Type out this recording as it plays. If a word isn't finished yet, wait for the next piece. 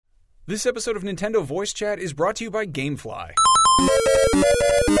This episode of Nintendo Voice Chat is brought to you by GameFly.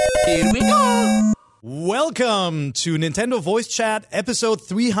 Here we go. Welcome to Nintendo Voice Chat, episode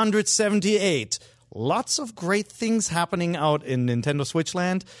 378. Lots of great things happening out in Nintendo Switch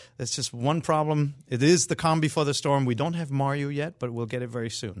land. There's just one problem. It is the calm before the storm. We don't have Mario yet, but we'll get it very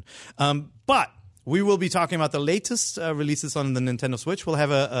soon. But we will be talking about the latest releases on the Nintendo Switch. We'll have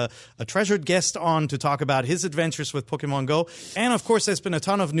a treasured guest on to talk about his adventures with Pokemon Go. And, of course, there's been a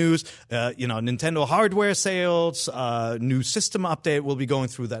ton of news. Nintendo hardware sales, new system update. We'll be going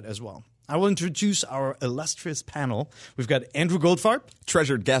through that as well. I will introduce our illustrious panel. We've got Andrew Goldfarb.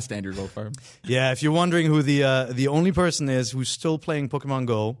 Treasured guest Andrew Goldfarb. Yeah, if you're wondering who the only person is who's still playing Pokemon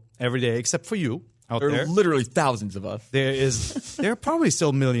Go every day, except for you. There are literally thousands of us. There are probably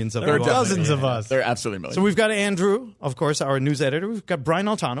still millions of us. There are dozens of us. There are absolutely millions. So we've got Andrew, of course, our news editor. We've got Brian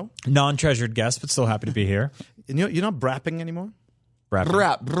Altano. Non-treasured guest, but still happy to be here. And you're not brapping anymore?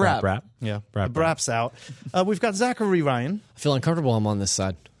 Brap. Yeah, Brap. Brap's out. We've got Zachary Ryan. I feel uncomfortable. I'm on this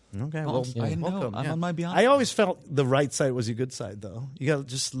side. Okay, I know. welcome. I'm on my beyond. I always felt the right side was your good side, though. You got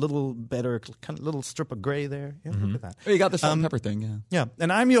just a little better, kind of little strip of gray there. Yeah, look at that. Oh, you got the salt and pepper thing, yeah. Yeah,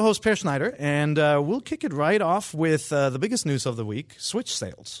 and I'm your host, Per Schneider, and we'll kick it right off with the biggest news of the week, Switch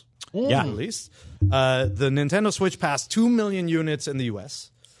sales. Yeah. Released. The Nintendo Switch passed 2 million units in the U.S.,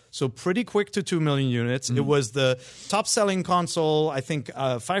 so pretty quick to 2 million units. It was the top-selling console, I think,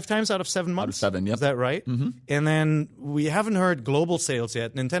 5 times out of 7 months. Out of 7, yep. Is that right? Mm-hmm. And then we haven't heard global sales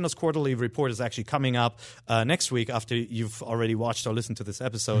yet. Nintendo's quarterly report is actually coming up next week after you've already watched or listened to this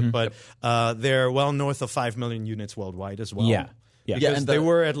episode. But they're well north of 5 million units worldwide as well. Yeah. Because and they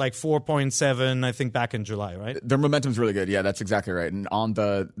were at like 4.7, I think, back in July, right? Their momentum's really good. Yeah, that's exactly right. And on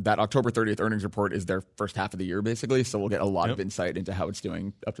that October 30th earnings report is their first half of the year, basically. So we'll get a lot of insight into how it's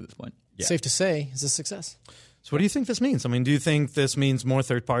doing up to this point. Yeah. Safe to say, it's a success. So what do you think this means? I mean, do you think this means more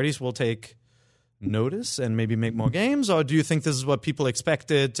third parties will take notice and maybe make more games? Or do you think this is what people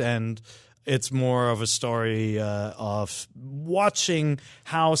expected and it's more of a story of watching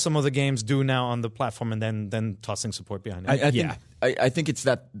how some of the games do now on the platform and then tossing support behind it? I think it's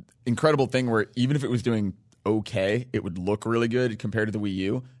that incredible thing where even if it was doing okay, it would look really good compared to the Wii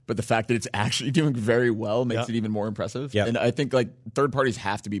U. But the fact that it's actually doing very well makes it even more impressive. Yep. And I think like third parties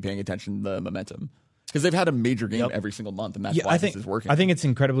have to be paying attention to the momentum. Because they've had a major game every single month, and that's why this is working. I think it's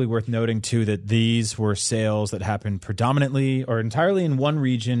incredibly worth noting, too, that these were sales that happened predominantly or entirely in one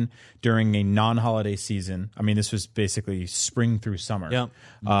region during a non-holiday season. I mean, this was basically spring through summer.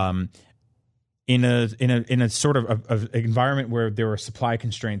 Yeah. In a sort of environment where there were supply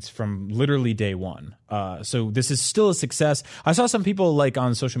constraints from literally day one. So this is still a success. I saw some people like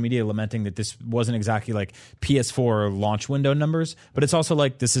on social media lamenting that this wasn't exactly like PS4 launch window numbers, but it's also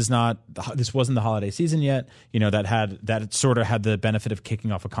like this wasn't the holiday season yet. You know, that sort of had the benefit of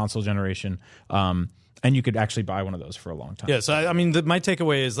kicking off a console generation. And you could actually buy one of those for a long time. Yeah, so I mean, my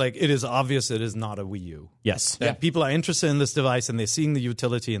takeaway is like it is obvious it is not a Wii U. Yes. That people are interested in this device and they're seeing the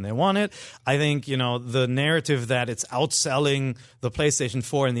utility and they want it. I think, the narrative that it's outselling the PlayStation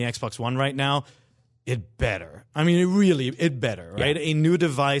 4 and the Xbox One right now, it better. I mean, it better, right? Yeah. A new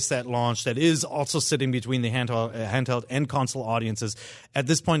device that launched that is also sitting between the handheld and console audiences. At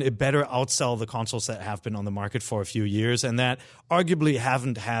this point, it better outsell the consoles that have been on the market for a few years and that arguably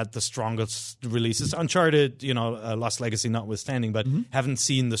haven't had the strongest releases. Uncharted, Lost Legacy notwithstanding, but haven't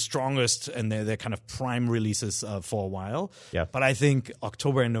seen the strongest and their kind of prime releases for a while. Yeah. But I think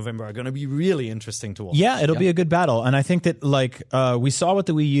October and November are going to be really interesting to watch. Yeah, it'll be a good battle. And I think that we saw with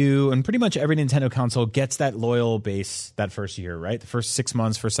the Wii U and pretty much every Nintendo console gets that loyal base that first year, right? The first 6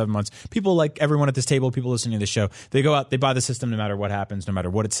 months, first 7 months. People like everyone at this table, people listening to the show, they go out, they buy the system no matter what happens, no matter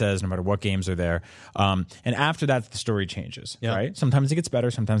what it says, no matter what games are there. And after that, the story changes, right? Sometimes it gets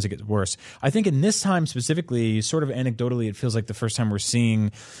better, sometimes it gets worse. I think in this time specifically, sort of anecdotally, it feels like the first time we're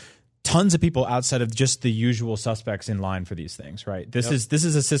seeing tons of people outside of just the usual suspects in line for these things, right? This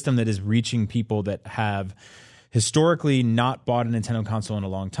is a system that is reaching people that have historically not bought a Nintendo console in a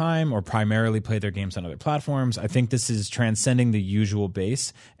long time or primarily play their games on other platforms. I think this is transcending the usual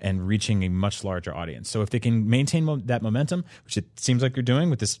base and reaching a much larger audience. So if they can maintain that momentum, which it seems like you're doing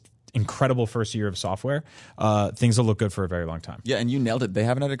with this incredible first year of software, things will look good for a very long time. Yeah, and you nailed it. They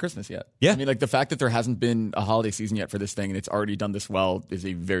haven't had a Christmas yet. Yeah. I mean, like the fact that there hasn't been a holiday season yet for this thing and it's already done this well is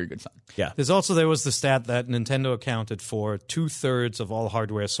a very good sign. Yeah. There was the stat that Nintendo accounted for 2/3 of all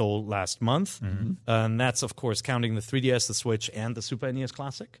hardware sold last month. Mm-hmm. And that's, of course, counting the 3DS, the Switch, and the Super NES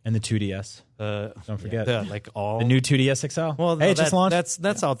Classic. And the 2DS. Don't forget. The new 2DS XL. Well, hey, it just launched.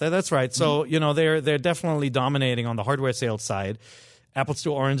 That's out there. That's right. So, they're definitely dominating on the hardware sales side. apples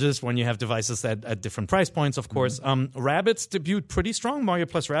to oranges when you have devices at different price points, of course. Rabbids debuted pretty strong. Mario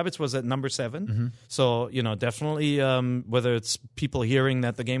plus Rabbids was at number 7. So, definitely whether it's people hearing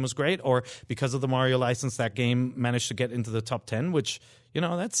that the game was great or because of the Mario license, that game managed to get into the top 10, which,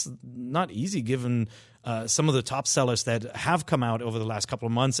 that's not easy given some of the top sellers that have come out over the last couple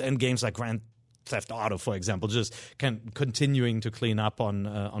of months and games like Grand Theft Auto, for example, just continuing to clean up on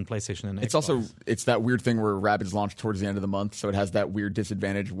PlayStation and Xbox. It's that weird thing where Rabbids launched towards the end of the month, so it has that weird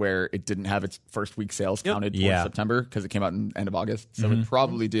disadvantage where it didn't have its first week sales counted towards September because it came out in end of August. So it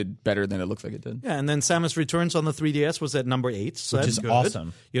probably did better than it looks like it did. Yeah, and then Samus Returns on the 3DS was at number 8, so which that's is good.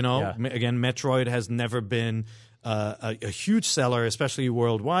 awesome. Again, Metroid has never been a huge seller, especially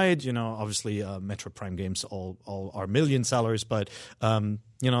worldwide. Obviously, Metroid Prime games all are million sellers, but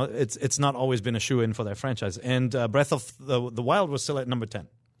it's not always been a shoe-in for their franchise. And Breath of the Wild was still at number 10.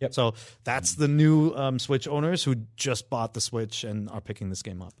 Yep. So that's the new Switch owners who just bought the Switch and are picking this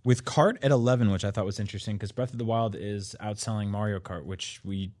game up. With Kart at 11, which I thought was interesting because Breath of the Wild is outselling Mario Kart, which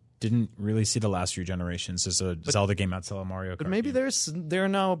we didn't really see the last few generations as a Zelda game outsell a Mario Kart. But maybe game. there are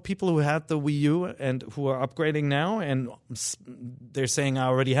now people who had the Wii U and who are upgrading now, and they're saying, I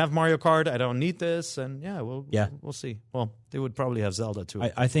already have Mario Kart, I don't need this, and we'll see. Well, they would probably have Zelda too.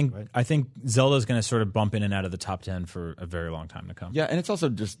 I think Zelda's going to sort of bump in and out of the top 10 for a very long time to come. Yeah, and it's also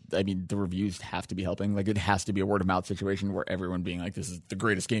just, the reviews have to be helping. Like, it has to be a word-of-mouth situation where everyone being like, this is the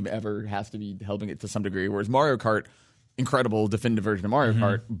greatest game ever has to be helping it to some degree, whereas Mario Kart, incredible definitive version of Mario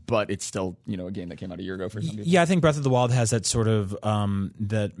Kart, but it's still a game that came out a year ago for some people. Yeah, I think Breath of the Wild has that sort of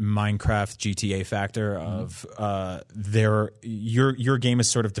that Minecraft GTA factor of your game is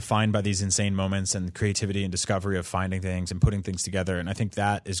sort of defined by these insane moments and creativity and discovery of finding things and putting things together, and I think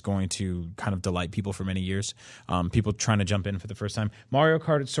that is going to kind of delight people for many years. People trying to jump in for the first time. Mario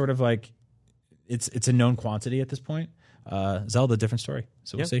Kart, it's sort of like it's a known quantity at this point. Zelda, different story.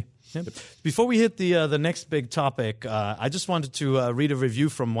 So we'll see. Yep. Before we hit the next big topic, I just wanted to read a review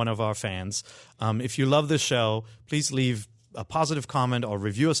from one of our fans. If you love this show, please leave a positive comment or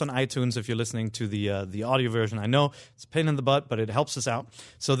review us on iTunes if you're listening to the audio version. I know it's a pain in the butt, but it helps us out.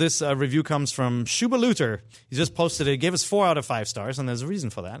 So this review comes from Shuba Luther. He just posted it. He gave us 4 out of 5 stars, and there's a reason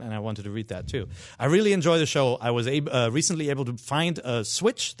for that, and I wanted to read that too. I really enjoy the show. I was recently able to find a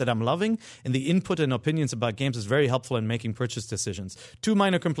Switch that I'm loving, and the input and opinions about games is very helpful in making purchase decisions. 2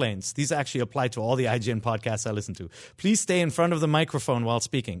 minor complaints. These actually apply to all the IGN podcasts I listen to. Please stay in front of the microphone while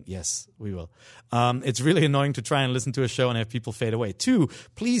speaking. Yes, we will. It's really annoying to try and listen to a show and have people fade away. 2,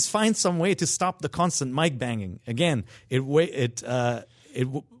 please find some way to stop the constant mic banging. Again, it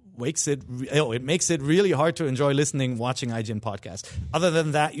makes it really hard to enjoy listening, watching IGN podcasts. Other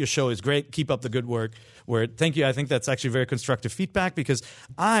than that, your show is great. Keep up the good work. Thank you. I think that's actually very constructive feedback because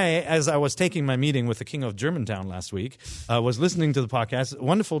as I was taking my meeting with the King of Germantown last week, was listening to the podcast.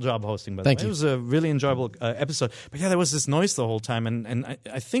 Wonderful job hosting, by the way. It was a really enjoyable episode. But yeah, there was this noise the whole time, and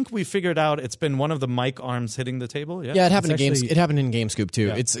I think we figured out it's been one of the mic arms hitting the table. Yeah, it happened It happened in GameScoop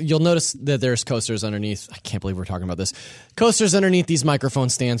too. Yeah. You'll notice that there's coasters underneath. I can't believe we're talking about this. Coasters underneath these microphone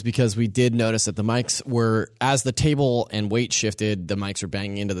stands because we did notice that the mics were, as the table and weight shifted, the mics were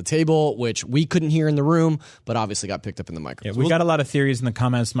banging into the table, which we couldn't hear in the room, but obviously got picked up in the microphone. Yeah, we got a lot of theories in the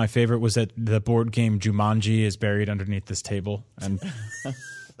comments. My favorite was that the board game Jumanji is buried underneath this table. And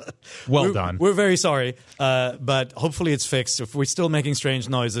well done. We're very sorry, but hopefully it's fixed. If we're still making strange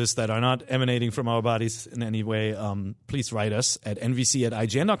noises that are not emanating from our bodies in any way, please write us at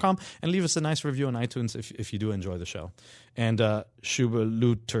nvc@ign.com and leave us a nice review on iTunes if you do enjoy the show. And Schuber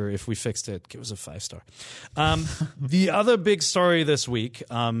Luther, if we fixed it, give us a 5-star. The other big story this week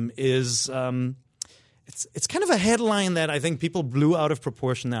is it's kind of a headline that I think people blew out of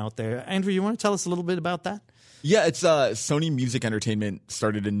proportion out there. Andrew, you want to tell us a little bit about that? Yeah, it's Sony Music Entertainment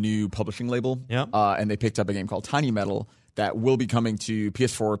started a new publishing label, and they picked up a game called Tiny Metal that will be coming to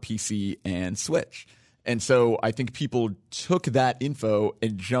PS4, PC, and Switch. And so I think people took that info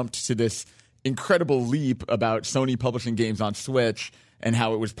and jumped to this incredible leap about Sony publishing games on Switch and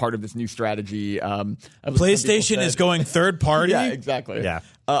how it was part of this new strategy. PlayStation is going third party? Yeah, exactly. Yeah.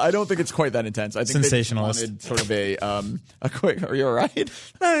 I don't think it's quite that intense. I think sensationalist. They wanted sort of a quick. Are you all right?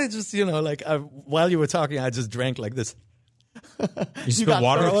 I just while you were talking, I just drank like this. You spilled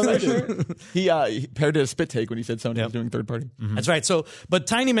water all over your shirt? He paired a spit take when he said Sony was doing third party. Mm-hmm. That's right. But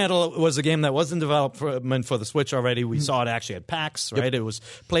Tiny Metal was a game that was in development for the Switch already. We saw it actually at PAX, right? It was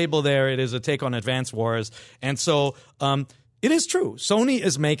playable there. It is a take on Advance Wars. And so it is true. Sony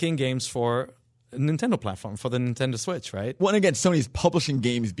is making games for a Nintendo platform, for the Nintendo Switch, right? Well, and again, Sony's publishing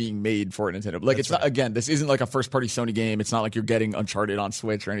games being made for Nintendo. Like, not, this isn't like a first-party Sony game. It's not like you're getting Uncharted on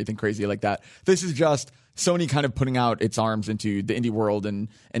Switch or anything crazy like that. This is just Sony kind of putting out its arms into the indie world and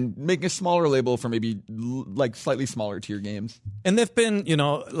making a smaller label for maybe like slightly smaller tier games. And they've been,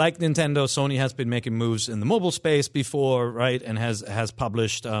 like Nintendo, Sony has been making moves in the mobile space before, right? And has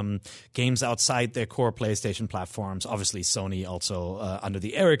published games outside their core PlayStation platforms. Obviously, Sony also under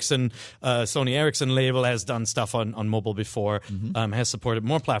the Sony Ericsson label has done stuff on mobile before, has supported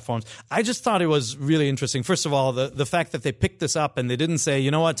more platforms. I just thought it was really interesting. First of all, the fact that they picked this up and they didn't say,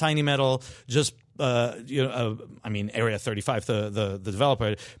 you know what, Tiny Metal just Area 35, the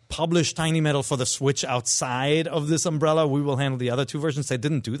developer, published Tiny Metal for the Switch outside of this umbrella. We will handle the other two versions. They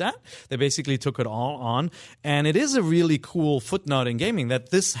didn't do that. They basically took it all on. And it is a really cool footnote in gaming that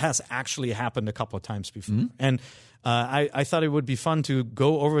this has actually happened a couple of times before. And I thought it would be fun to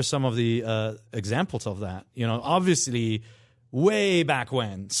go over some of the examples of that. Obviously, way back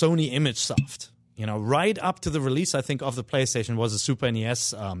when, Sony ImageSoft, right up to the release, I think, of the PlayStation, was a Super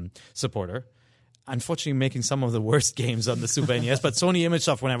NES supporter. Unfortunately, making some of the worst games on the Super NES, but Sony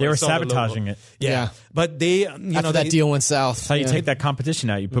ImageSoft, whenever they were sabotaging it. Yeah, but they, after that deal went south. That's how you take that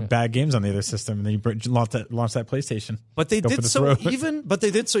competition out. You put bad games on the other system, and then you launch that PlayStation. But they did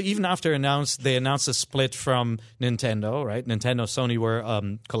so even after they announced a split from Nintendo, right? Nintendo, Sony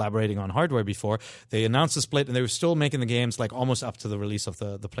were collaborating on hardware before. They announced a split, and they were still making the games like almost up to the release of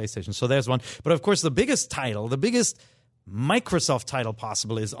the PlayStation. So there's one. But of course, the biggest Microsoft title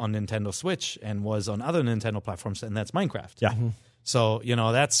possible is on Nintendo Switch and was on other Nintendo platforms, and that's Minecraft. Yeah. So,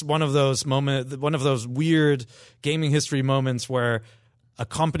 that's one of those weird gaming history moments where a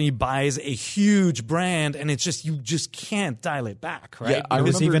company buys a huge brand and it's just, you just can't dial it back, right?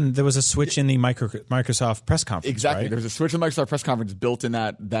 Yeah, there was a Switch in the Microsoft press conference. Exactly. Right? There was a Switch in the Microsoft press conference built in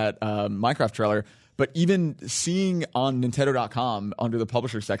that Minecraft trailer. But even seeing on Nintendo.com under the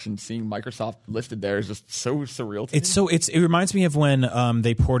publisher section, seeing Microsoft listed there is just so surreal to me. It reminds me of when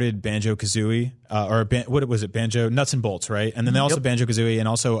they ported Banjo-Kazooie, what was it, Banjo Nuts and Bolts, right? And then they also Banjo-Kazooie and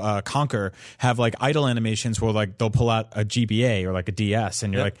also Conquer have like idle animations where like they'll pull out a GBA or like a DS,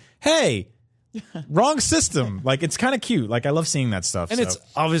 and you're like, hey. Wrong system. Like, it's kind of cute. Like, I love seeing that stuff. And it's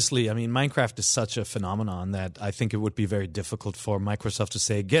obviously, Minecraft is such a phenomenon that I think it would be very difficult for Microsoft to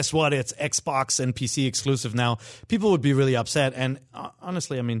say, guess what, it's Xbox and PC exclusive now. People would be really upset. And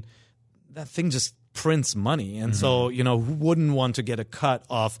honestly, that thing just prints money, and so who wouldn't want to get a cut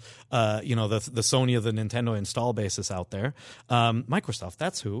off the Sony or the Nintendo install bases out there. Microsoft,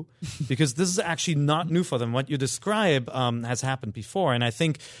 that's who, because this is actually not new for them. What you describe has happened before, and I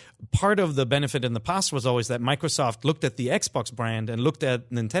think part of the benefit in the past was always that Microsoft looked at the Xbox brand and looked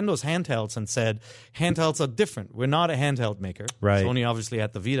at Nintendo's handhelds and said, handhelds are different. We're not a handheld maker. Right. Sony obviously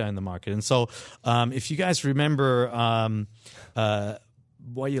had the Vita in the market, and so if you guys remember, why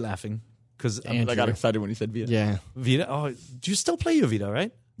are you laughing? Because I got excited when he said Vita. Yeah. Vita? Oh, do you still play your Vita,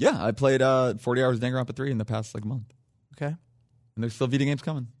 right? Yeah, I played 40 hours of Danganronpa 3 in the past month. Okay. And there's still Vita games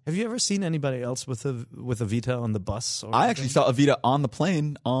coming. Have you ever seen anybody else with a Vita on the bus? I actually saw a Vita on the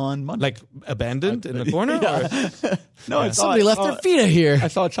plane on Monday. Like abandoned in the corner? No, somebody left their Vita here. I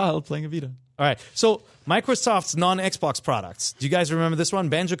saw a child playing a Vita. All right. So Microsoft's non-Xbox products. Do you guys remember this one?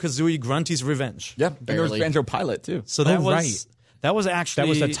 Banjo-Kazooie Grunty's Revenge. Yeah, and there was Banjo Pilot too. So that was... That was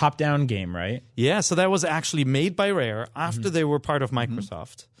a top-down game, right? Yeah, so that was actually made by Rare after they were part of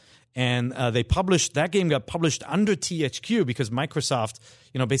Microsoft. And that game got published under THQ because Microsoft,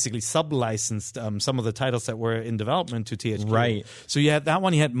 basically sub-licensed some of the titles that were in development to THQ. Right. So you had that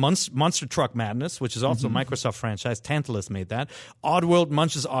one. You had Monster Truck Madness, which is also a Microsoft franchise. Tantalus made that. Oddworld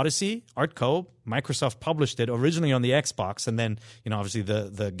Munch's Odyssey, Artco. Microsoft published it originally on the Xbox, and then, obviously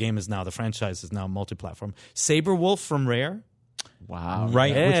the game is now, the franchise is now multi-platform. Saberwolf from Rare. Wow.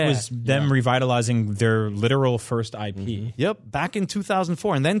 Right, Yeah. which was them revitalizing their literal first IP. Yep, back in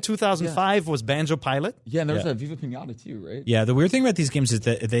 2004. And then 2005 was Banjo Pilot. Yeah, and there was a Viva Pinata too, right? Yeah, the weird thing about these games is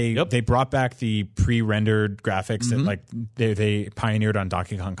that they brought back the pre-rendered graphics that like they pioneered on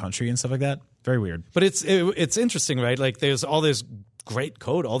Donkey Kong Country and stuff like that. Very weird. But it's interesting, right? Like there's all this great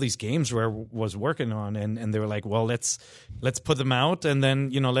code all these games was working on, and they were like, well, let's put them out, and then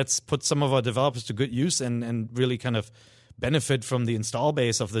let's put some of our developers to good use and really kind of benefit from the install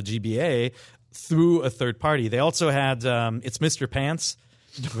base of the GBA through a third party. They also had It's Mr. Pants.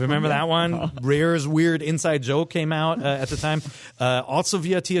 Remember that one? Rare's weird inside joke came out at the time. Also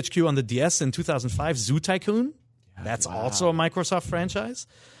via THQ on the DS in 2005, Zoo Tycoon. That's also a Microsoft franchise.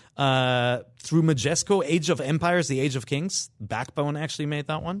 Through Majesco, Age of Empires, The Age of Kings. Backbone actually made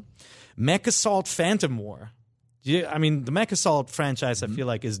that one. Mech Assault Phantom War. Yeah, the Mech Assault franchise, I feel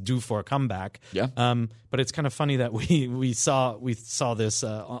like, is due for a comeback. Yeah. But it's kind of funny that we saw this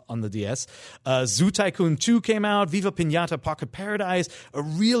on the DS. Zoo Tycoon 2 came out. Viva Pinata Pocket Paradise, a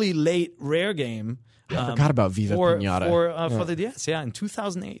really late Rare game. I forgot about Viva Pinata. For the DS, in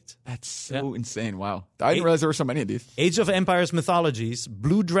 2008. That's so insane. Wow. I didn't realize there were so many of these. Age of Empires Mythologies,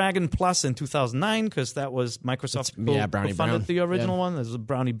 Blue Dragon Plus in 2009, because that was Microsoft Brownie funded Brown. the original one. This was a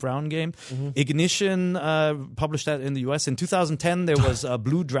Brownie Brown game. Ignition published that in the US. In 2010, there was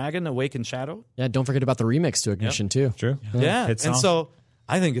Blue Dragon Awakened Shadow. Yeah, don't forget about the remix to Ignition, too. True. Yeah, Hit and song. so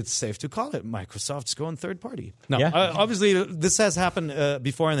I think it's safe to call it Microsoft's going third party. No, Yeah. obviously this has happened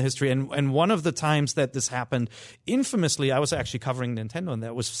before in the history, and one of the times that this happened, infamously, I was actually covering Nintendo, and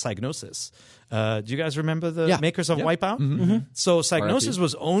that was Psygnosis. Do you guys remember the makers of Wipeout? Mm-hmm. So Psygnosis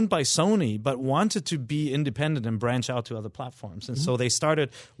was owned by Sony, but wanted to be independent and branch out to other platforms, and so they started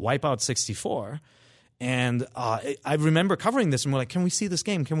Wipeout 64. And I remember covering this, and we're like, "Can we see this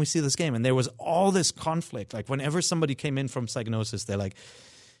game? Can we see this game?" And there was all this conflict. Like whenever somebody came in from Psygnosis, they're like,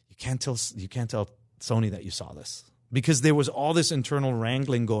 "You can't tell Sony that you saw this," because there was all this internal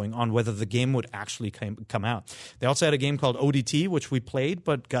wrangling going on whether the game would actually come out. They also had a game called ODT, which we played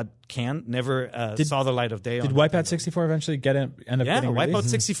but got canned, never saw the light of day. Did Wipeout 64 eventually end up getting released? Wipeout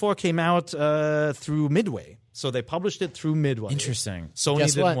 64 came out through Midway. So they published it through Midway. Interesting. Sony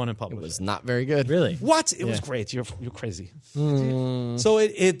Guess didn't what? want to publish it. It was not very good. Really? What? It was great. You're crazy. So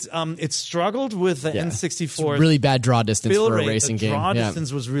it struggled with the N64. Really bad draw distance fill for a rate. racing the game. draw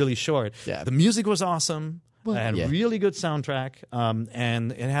distance was really short. Yeah. The music was awesome. And yeah. really good soundtrack.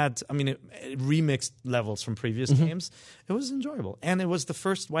 And it had, it remixed levels from previous games. It was enjoyable. And it was the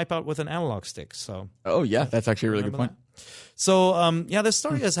first Wipeout with an analog stick. So. Oh, yeah. That's actually a really good point. So, this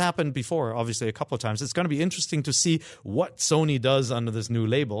story has happened before, obviously, a couple of times. It's going to be interesting to see what Sony does under this new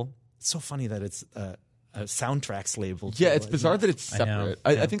label. It's so funny that it's a soundtracks label. Yeah, it's bizarre that it's I know. separate.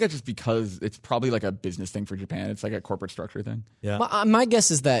 I think that's just because it's probably like a business thing for Japan. It's like a corporate structure thing. Yeah. My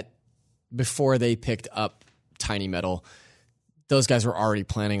guess is that before they picked up Tiny Metal, those guys were already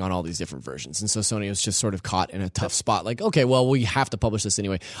planning on all these different versions. And so Sony was just sort of caught in a tough spot. Like, okay, well, we have to publish this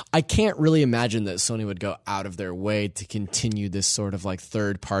anyway. I can't really imagine that Sony would go out of their way to continue this sort of like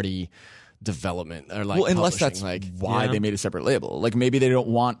third-party development or like unless that's publishing. why they made a separate label. Like maybe they don't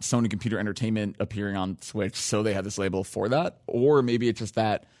want Sony Computer Entertainment appearing on Switch, so they have this label for that. Or maybe it's just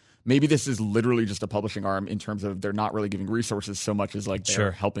that maybe this is literally just a publishing arm in terms of they're not really giving resources so much as like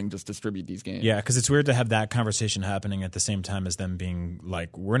they're helping just distribute these games. Yeah, because it's weird to have that conversation happening at the same time as them being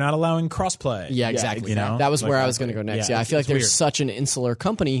like, we're not allowing crossplay. Yeah, exactly. You know? That was Like, where I was going to go next. Yeah, I feel like there's weird. such an insular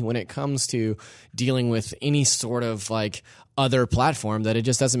company when it comes to dealing with any sort of like other platform that it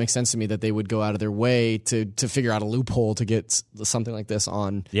just doesn't make sense to me that they would go out of their way to figure out a loophole to get something like this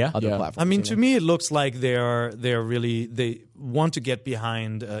on other platforms. To me, it looks like they want to get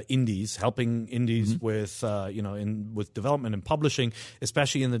behind indies, helping indies with with development and publishing,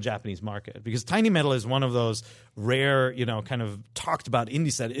 especially in the Japanese market, because Tiny Metal is one of those rare, kind of talked about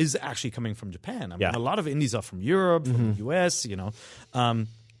indies that is actually coming from Japan. A lot of indies are from Europe, from the US,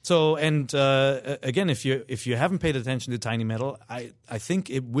 So again, if you haven't paid attention to Tiny Metal, I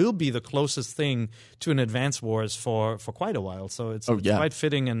think it will be the closest thing to an Advance Wars for quite a while. So it's quite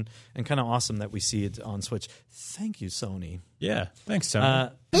fitting and kind of awesome that we see it on Switch. Thank you, Sony. Yeah, thanks,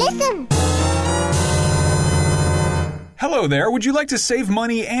 Sony. Listen! Hello there. Would you like to save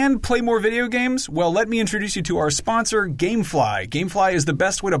money and play more video games? Well, let me introduce you to our sponsor, GameFly. GameFly is the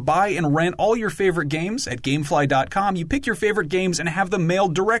best way to buy and rent all your favorite games. At GameFly.com, you pick your favorite games and have them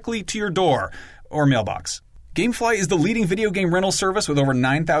mailed directly to your door or mailbox. GameFly is the leading video game rental service with over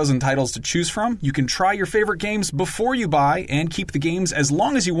 9,000 titles to choose from. You can try your favorite games before you buy and keep the games as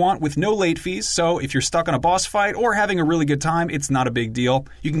long as you want with no late fees. So if you're stuck on a boss fight or having a really good time, it's not a big deal.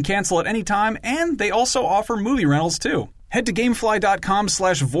 You can cancel at any time, and they also offer movie rentals too. Head to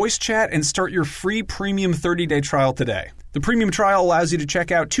gamefly.com/voicechat and start your free premium 30-day trial today. The premium trial allows you to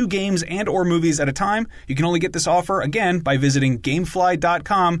check out 2 games and or movies at a time. You can only get this offer, again, by visiting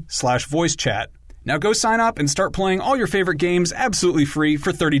gamefly.com/voicechat. Now go sign up and start playing all your favorite games absolutely free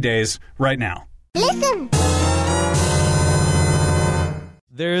for 30 days right now. Listen!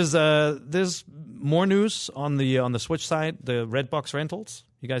 There's more news on the Switch side, the Redbox rentals.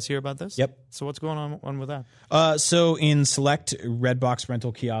 You guys hear about this? Yep. So what's going on with that? So in select Redbox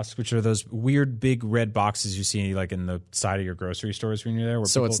rental kiosks, which are those weird big red boxes you see like in the side of your grocery stores when you're there.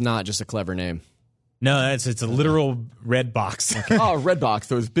 So it's not just a clever name. No, it's a literal red box. Oh, Redbox,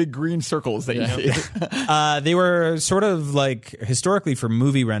 those big green circles that you see. They were sort of like historically for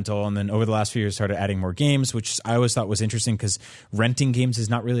movie rental, and then over the last few years started adding more games, which I always thought was interesting because renting games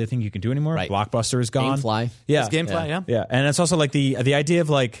is not really a thing you can do anymore. Right. Blockbuster is gone. Gamefly. Yeah. It's Gamefly, yeah. Yeah, and it's also like the idea of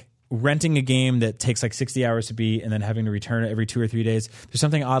like renting a game that takes like 60 hours to beat and then having to return it every 2 or 3 days. There's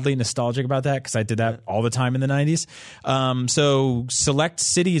something oddly nostalgic about that because I did that all the time in the 90s. So select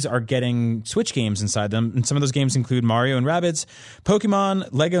cities are getting Switch games inside them, and some of those games include Mario and Rabbids, Pokemon,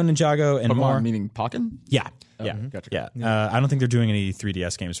 Lego Ninjago, and Pokemon more. Meaning Pokken? Yeah. Yeah, Gotcha. I don't think they're doing any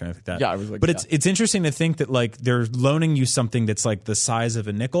 3DS games or anything like that. Yeah, I was like, but it's interesting to think that like they're loaning you something that's like the size of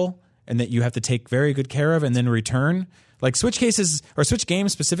a nickel, and that you have to take very good care of and then return. Like Switch cases or Switch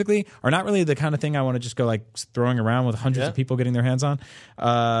games specifically are not really the kind of thing I want to just go like throwing around with hundreds of people getting their hands on.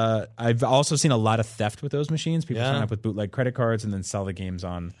 I've also seen a lot of theft with those machines. People sign up with bootleg credit cards and then sell the games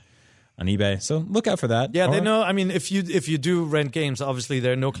on eBay. So look out for that. Yeah, they know. I mean, if you do rent games, obviously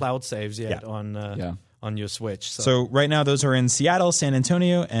there are no cloud saves yet on your Switch. So right now those are in Seattle, San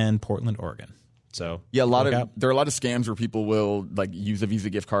Antonio, and Portland, Oregon. So there are a lot of scams where people will like use a Visa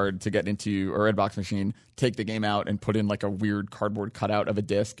gift card to get into a Redbox machine, take the game out, and put in like a weird cardboard cutout of a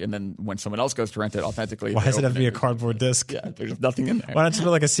disc, and then when someone else goes to rent it authentically, why does it have to be a cardboard disc? Yeah, there's nothing in there. Why don't you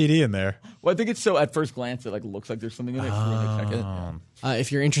put like a CD in there? Well, I think it's so at first glance it like looks like there's something in it. So when they check it.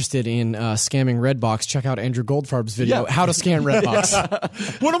 If you're interested in scamming Redbox, check out Andrew Goldfarb's video, How to Scam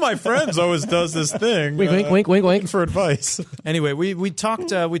Redbox. One of my friends always does this thing. Wink, wink. For advice. Anyway, we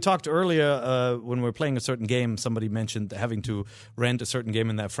talked earlier when we were playing a certain game. Somebody mentioned having to rent a certain game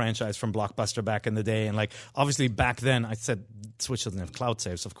in that franchise from Blockbuster back in the day, and like obviously back then I said Switch doesn't have cloud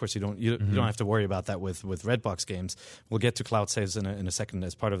saves. Of course, you don't have to worry about that with Redbox games. We'll get to cloud saves in a second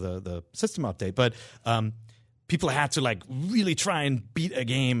as part of the system update, but. People had to like really try and beat a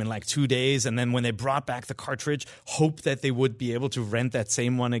game in like 2 days, and then when they brought back the cartridge, hope that they would be able to rent that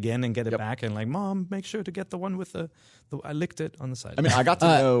same one again and get it back. And like, Mom, make sure to get the one with the I licked it on the side. I mean, I got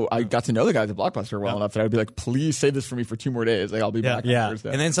to know the guys at Blockbuster well enough that I'd be like, please save this for me for 2 more days. Like I'll be back on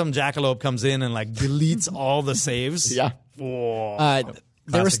Thursday. And then some jackalope comes in and like deletes all the saves. Yeah.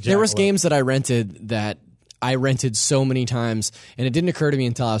 There was games that I rented that I rented so many times, and it didn't occur to me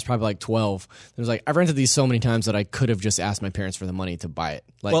until I was probably like 12. It was like, I've rented these so many times that I could have just asked my parents for the money to buy it.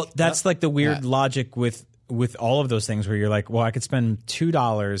 Like, well, that's like the weird logic with all of those things where you're like, well, I could spend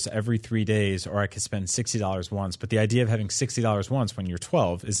 $2 every 3 days, or I could spend $60 once. But the idea of having $60 once when you're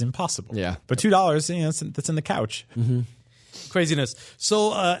 12 is impossible. Yeah. But $2, that's in the couch. Mm-hmm. Craziness.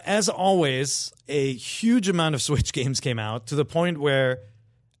 So, as always, a huge amount of Switch games came out to the point where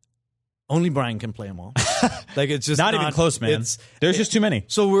only Brian can play them all. Like it's just not even close, man. There's just too many.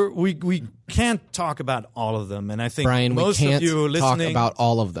 So we can't talk about all of them, and I think Brian, most we can't of you listening talk about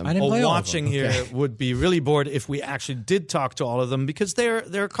all of them. or watching here would be really bored if we actually did talk to all of them, because there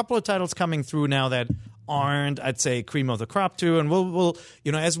are a couple of titles coming through now that aren't, I'd say, cream of the crop too. And we'll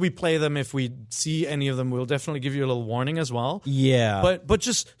as we play them, if we see any of them, we'll definitely give you a little warning as well. Yeah, but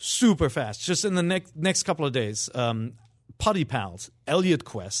just super fast, just in the next couple of days. Putty Pals, Elliot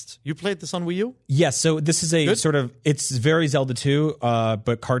Quest. You played this on Wii U? Yes. So this is a sort of, it's very Zelda 2,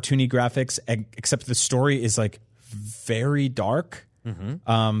 but cartoony graphics, except the story is like very dark.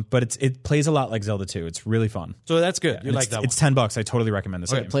 Mm-hmm. But it plays a lot like Zelda 2. It's really fun. So that's good. You like that one. It's $10. I totally recommend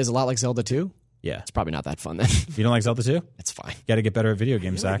this game. It plays a lot like Zelda 2? Yeah. It's probably not that fun then. You don't like Zelda 2? It's fine. You got to get better at video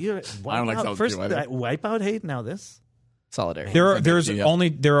games, Zach. I don't like Zelda 2 either. Wipeout hate, now this. Solidarity.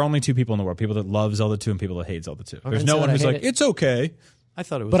 There are only 2 people in the world: people that love Zelda 2 and people that hate Zelda 2. There's no one who's like, it's okay. I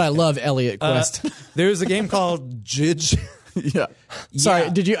thought it was. But I love Elliot Quest. There's a game called Jidge. Yeah. Sorry,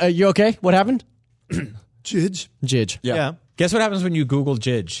 did you okay? What happened? Jidge. Jidge. Yeah. Guess what happens when you Google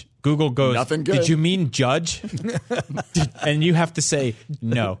Jidge? Google goes, nothing good. Did you mean judge? And you have to say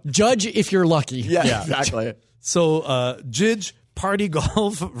no. Judge if you're lucky. Yeah, exactly. So Jidge, Party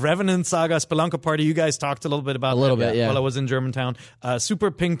Golf, Revenant Saga, Spelunker Party. You guys talked a little bit about that while I was in Germantown. Super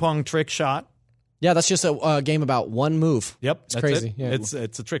Ping Pong Trick Shot. Yeah, that's just a game about one move. Yep, it's crazy. It. Yeah.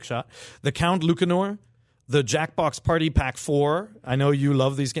 It's a trick shot. The Count Lucanor, the Jackbox Party Pack 4. I know you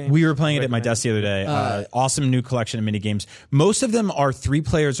love these games. We were playing it at my desk the other day. Awesome new collection of mini games. Most of them are 3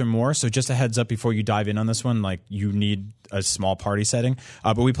 players or more. So just a heads up before you dive in on this one, like you need a small party setting.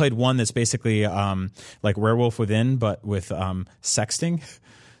 But we played one that's basically like Werewolf Within, but with sexting.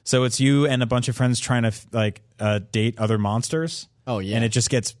 So it's you and a bunch of friends trying to date other monsters. Oh yeah, and it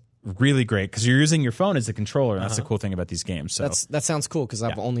just gets really great because you're using your phone as a controller, and that's the cool thing about these games. So that sounds cool because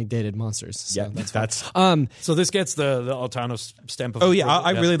I've only dated monsters. So that's so this gets the Altano stamp of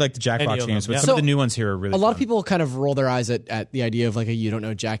I really like the Jackbox games, but some of the new ones here are really a lot of people kind of roll their eyes at the idea of like a you don't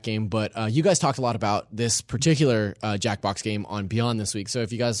know Jack game, but you guys talked a lot about this particular Jackbox game on Beyond this week. So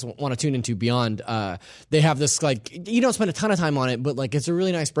if you guys want to tune into Beyond, they have this like you don't spend a ton of time on it, but like it's a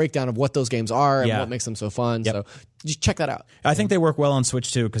really nice breakdown of what those games are and what makes them so fun. So just check that out. I think they work well on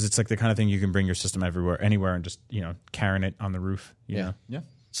Switch too because it's like the kind of thing you can bring your system anywhere, and just carrying it on the roof. You know? Yeah.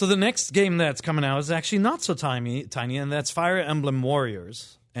 So the next game that's coming out is actually not so tiny, and that's Fire Emblem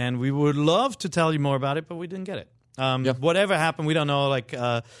Warriors. And we would love to tell you more about it, but we didn't get it. Whatever happened, we don't know.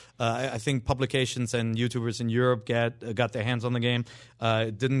 I think publications and YouTubers in Europe got their hands on the game.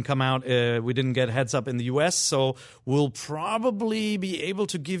 It didn't come out. We didn't get heads up in the US, so we'll probably be able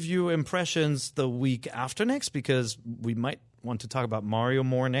to give you impressions the week after next, because we might want to talk about Mario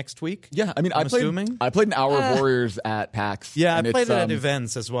more next week. Yeah, I mean, I played an hour of Warriors at PAX. Yeah, I played it at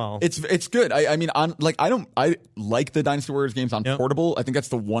events as well. It's good. I like the Dynasty Warriors games on portable. I think that's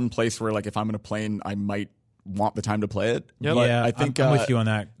the one place where, like, if I'm going to play, I might want the time to play it. Yep. Yeah, I think I'm with you on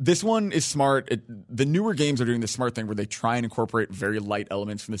that. This one is smart. The newer games are doing this smart thing where they try and incorporate very light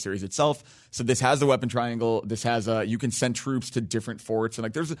elements from the series itself. So this has the weapon triangle. This has you can send troops to different forts,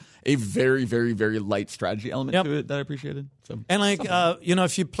 and there's a very, very, very light strategy element to it that I appreciated. So, and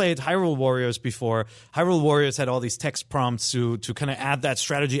if you played Hyrule Warriors before, Hyrule Warriors had all these text prompts to kind of add that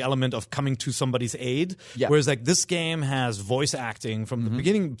strategy element of coming to somebody's aid. Yeah. Whereas this game has voice acting from the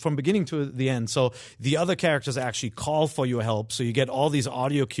beginning to the end. So the other characters actually call for your help. So you get all these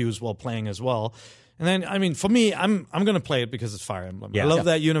audio cues while playing as well. And then, I mean, for me, I'm going to play it because it's Fire Emblem. Yeah. I love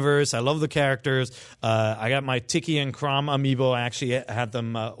that universe. I love the characters. I got my Tiki and Crom amiibo. I actually had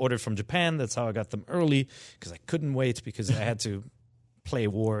them ordered from Japan. That's how I got them early, because I couldn't wait, because I had to play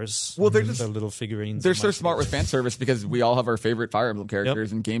Wars. Well, they're just the little figurines. They're so smart with fan service, because we all have our favorite Fire Emblem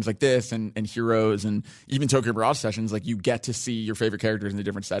characters in games like this and Heroes and even Tokyo Barrage Sessions. Like, you get to see your favorite characters in a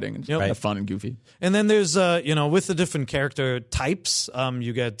different setting, and it's kind of fun and goofy. And then there's with the different character types,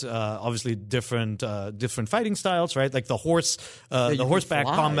 you get obviously different fighting styles, right? Like the horseback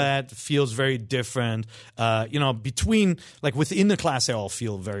combat feels very different. Between, like, within the class, they all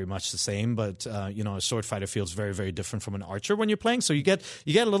feel very much the same, but a sword fighter feels very, very different from an archer when you're playing. So you get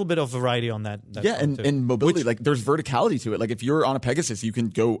a little bit of variety on that. And mobility. Like, there's verticality to it. Like, if you're on a Pegasus, you can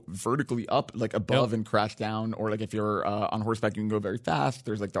go vertically up, like, above and crash down. Or, like, if you're on horseback, you can go very fast.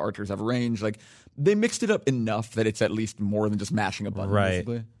 There's, like, the archers have range. Like, they mixed it up enough that it's at least more than just mashing a button. Right.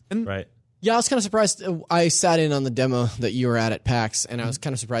 Basically. Yeah, I was kind of surprised. I sat in on the demo that you were at PAX, and I was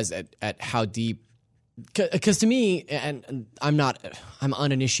kind of surprised at how deep. Because to me, and I'm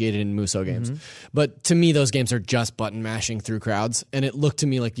uninitiated in Musou games, but to me, those games are just button mashing through crowds. And it looked to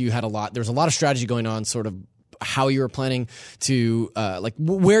me like there was a lot of strategy going on, sort of how you were planning to,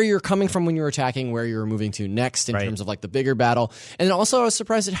 where you're coming from when you were attacking, where you were moving to next in terms of, like, the bigger battle. And then also I was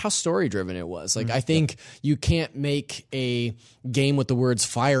surprised at how story driven it was. Like, I think you can't make a game with the words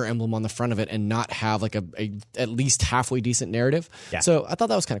Fire Emblem on the front of it and not have, like, a at least halfway decent narrative. Yeah. So I thought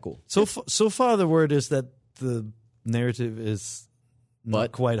that was kind of cool. So far the word is that the narrative is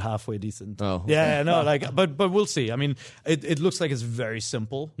not quite halfway decent. Oh. Yeah, no, but we'll see. I mean, it looks like it's very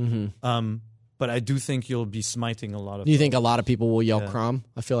simple. But I do think you'll be smiting a lot of. Do you think a lot of people will yell Crom?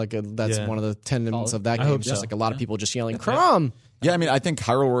 I feel like that's one of the tenets of that game. Just like a lot of people just yelling Crom. Yeah, I mean, I think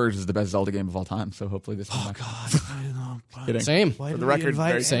Hyrule Warriors is the best Zelda game of all time. So hopefully this. Oh God! Same. Why for the record,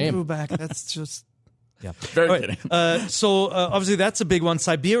 invite same. Andrew back? That's just. Yeah, very kidding. So obviously that's a big one.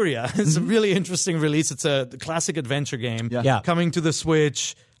 Siberia is a really interesting release. It's a classic adventure game. Yeah. Coming to the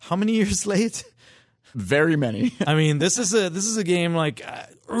Switch. How many years late? Very many. I mean, this is a game like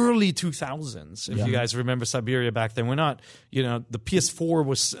early 2000s. If you guys remember Siberia back then, we're not. The PS4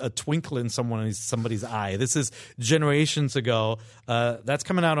 was a twinkle in somebody's eye. This is generations ago. That's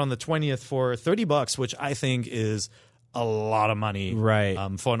coming out on the 20th for $30, which I think is a lot of money, right?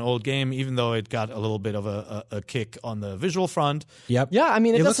 For an old game, even though it got a little bit of a kick on the visual front. Yep. Yeah, I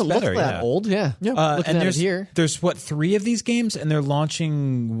mean, it doesn't look that old. Yeah. And there's 3 of these games, and they're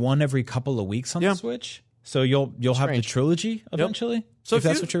launching one every couple of weeks on the Switch. So you'll have the trilogy eventually. So if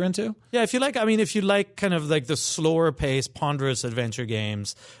that's what you're into. Yeah, if you like kind of like the slower paced, ponderous adventure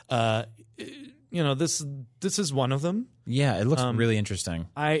games, this is one of them. Yeah, it looks really interesting.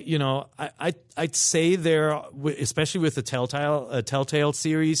 I'd say there, especially with the Telltale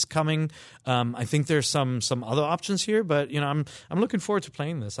series coming. I think there's some other options here, but I'm looking forward to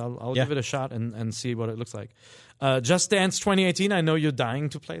playing this. I'll give it a shot and see what it looks like. Just Dance 2018. I know you're dying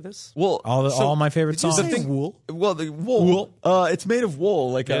to play this. Well, all my favorite songs. Wool. Well, the wool. It's made of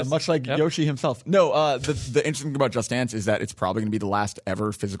wool, much like Yoshi himself. No, the interesting thing about Just Dance is that it's probably going to be the last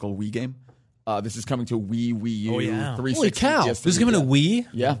ever physical Wii game. This is coming to Wii U, 360. Holy cow. PS3. This is coming to Wii?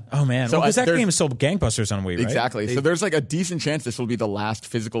 Yeah. Oh, man. So because that game is sold gangbusters on Wii, right? Exactly. So there's like a decent chance this will be the last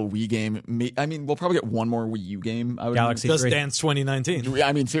physical Wii game. I mean, we'll probably get one more Wii U game. Galaxy Just Dance 2019.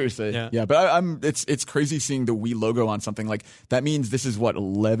 I mean, seriously. Yeah. But it's crazy seeing the Wii logo on something. Like, that means this is,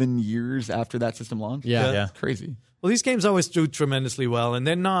 11 years after that system launched? Yeah. Crazy. Well, these games always do tremendously well, and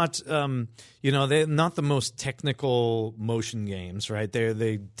they're not, they're not the most technical motion games, right?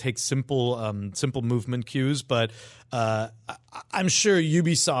 They take simple movement cues, but I'm sure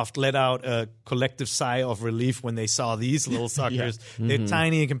Ubisoft let out a collective sigh of relief when they saw these little suckers. They're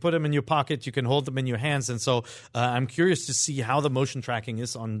tiny. You can put them in your pocket. You can hold them in your hands, and so I'm curious to see how the motion tracking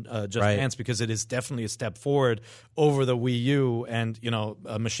is on Just Dance, because it is definitely a step forward over the Wii U and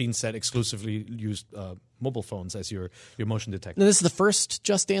a machine set exclusively used mobile phones as your motion detector. Now, this is the first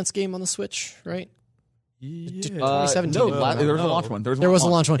Just Dance game on the Switch, right? Yeah. 2017. There was a launch one. There was a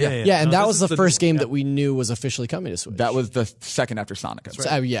launch one. Yeah, and that was the first game that we knew was officially coming to Switch. That was the second after Sonic. Right.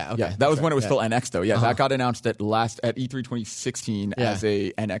 Okay. Yeah, that was when it was still NX, though. Yeah, that got announced at E3 2016 as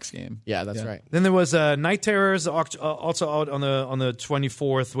a NX game. Yeah, that's right. Then there was Night Terrors, also out on the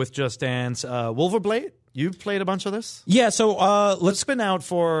 24th with Just Dance. Wolverblade. You played a bunch of this? Yeah, so it's been out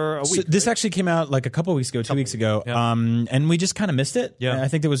for a week. So this actually came out like a couple weeks ago, 2 weeks ago, and we just kind of missed it. Yeah. I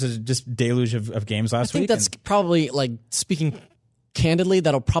think there was a just deluge of games last week. I think that's probably, like, speaking candidly,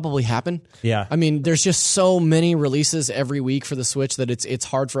 that'll probably happen. Yeah. I mean, there's just so many releases every week for the Switch that it's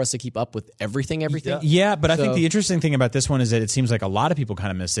hard for us to keep up with everything. Yeah, but I think the interesting thing about this one is that it seems like a lot of people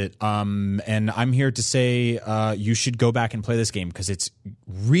kind of miss it. And I'm here to say you should go back and play this game because it's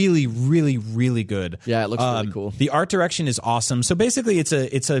really, really, really good. Yeah, it looks really cool. The art direction is awesome. So basically,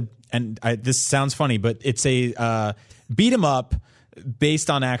 this sounds funny, but it's a beat 'em up based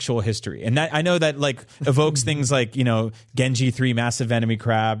on actual history, and that, I know that like evokes things like Genji 3, Massive Enemy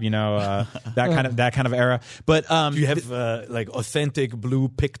Crab, that kind of era. But do you have like authentic blue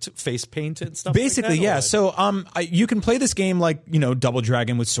picked face paint and stuff? Basically, like that, yeah. So you can play this game like Double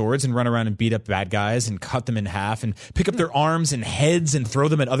Dragon with swords and run around and beat up bad guys and cut them in half and pick up their arms and heads and throw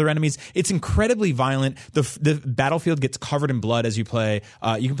them at other enemies. It's incredibly violent. The battlefield gets covered in blood as you play.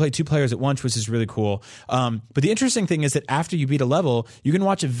 You can play 2 players at once, which is really cool. But the interesting thing is that after you beat a level, you can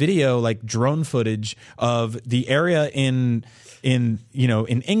watch a video, like drone footage of the area in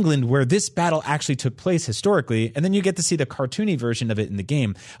England where this battle actually took place historically, and then you get to see the cartoony version of it in the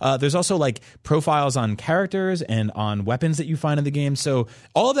game. There's also like profiles on characters and on weapons that you find in the game. So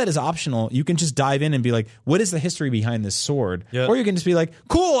all of that is optional. You can just dive in and be like, what is the history behind this sword? Yeah. Or you can just be like,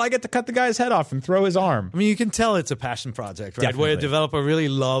 cool, I get to cut the guy's head off and throw his arm. I mean, you can tell it's a passion project, right? Definitely. Where a developer really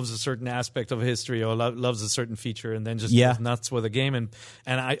loves a certain aspect of history or loves a certain feature and then just goes nuts with a game. And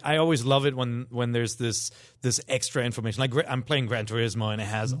I always love it when there's this extra information. Like I'm playing Gran Turismo and it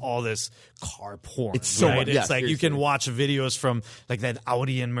has all this car porn. It's so right? It's like seriously. You can watch videos from like that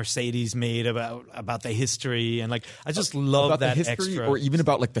Audi and Mercedes made about the history, and like I just love about that the history, extra, or even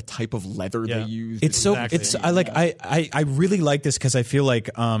about like the type of leather they use. It's so I really like this because I feel like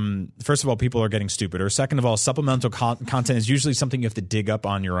first of all, people are getting stupider. Second of all, supplemental content is usually something you have to dig up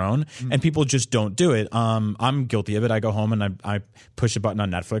on your own, and people just don't do it. I'm guilty of it. I go home and I push a button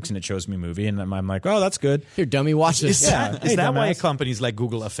on Netflix and it shows me a movie, and I'm like, oh, that's good. Here, dummy, watch this. Is that why companies like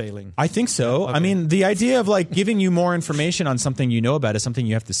Google are failing? I think so. Okay. I mean, the idea of like giving you more information on something you know about is something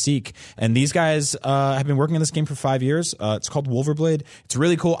you have to seek. And these guys have been working on this game for 5 years. It's called Wolverblade. It's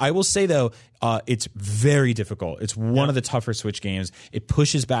really cool. I will say though, it's very difficult. It's one of the tougher Switch games. It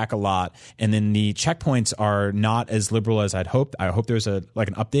pushes back a lot, and then the checkpoints are not as liberal as I'd hoped. I hope there's an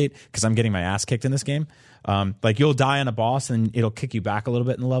update because I'm getting my ass kicked in this game. Like you'll die on a boss and it'll kick you back a little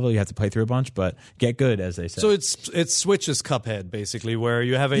bit in the level. You have to play through a bunch, but get good, as they say. So it's Switch's Cuphead, basically, where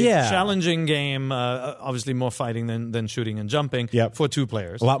you have a challenging game, obviously more fighting than shooting and jumping for 2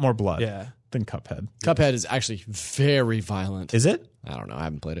 players. A lot more blood than Cuphead. Cuphead is actually very violent. Is it? I don't know. I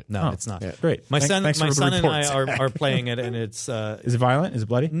haven't played it. No, it's not. Yeah. Great. My son and I are playing it, and it's... is it violent? Is it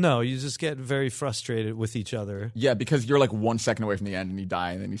bloody? No, you just get very frustrated with each other. Yeah, because you're like 1 second away from the end, and you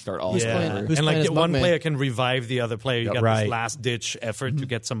die, and then you start all over. And like one player can revive the other player. You got this last-ditch effort to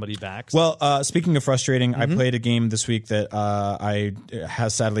get somebody back. So. Well, speaking of frustrating, I played a game this week that I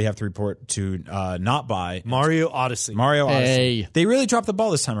sadly have to report to not buy. Mario Odyssey. Hey. They really dropped the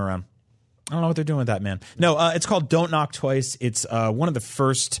ball this time around. I don't know what they're doing with that, man. No, it's called Don't Knock Twice. It's one of the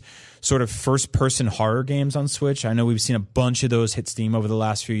first sort of first-person horror games on Switch. I know we've seen a bunch of those hit Steam over the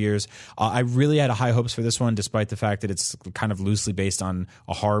last few years. I really had high hopes for this one, despite the fact that it's kind of loosely based on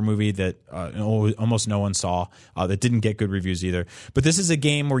a horror movie that almost no one saw, that didn't get good reviews either. But this is a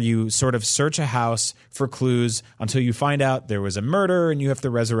game where you sort of search a house for clues until you find out there was a murder and you have to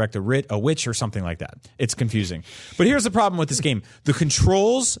resurrect a witch or something like that. It's confusing. But here's the problem with this game. The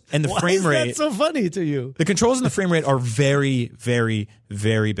controls and the frame rate... Why is that so funny to you? The controls and the frame rate are very, very,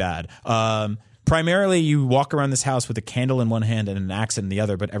 very bad. primarily you walk around this house with a candle in one hand and an axe in the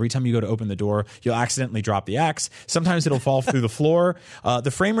other, but every time you go to open the door, you'll accidentally drop the axe. Sometimes it'll fall through the floor.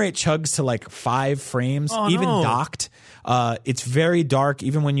 The frame rate chugs to like 5 frames, even docked. It's very dark,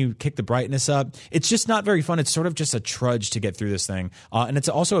 even when you kick the brightness up. It's just not very fun. It's sort of just a trudge to get through this thing. And it's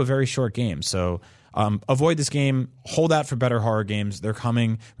also a very short game, so... avoid this game. Hold out for better horror games. They're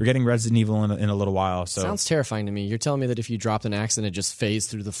coming. We're getting Resident Evil in a little while. So sounds terrifying to me. You're telling me that if you dropped an axe and it just phased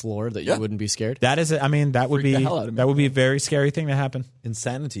through the floor, that you wouldn't be scared? that is, that would be a very scary thing to happen.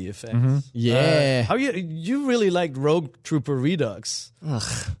 Insanity effects. Mm-hmm. Yeah. How you really liked Rogue Trooper Redux?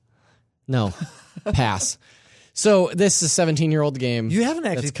 No. Pass. So this is a 17-year-old game. You haven't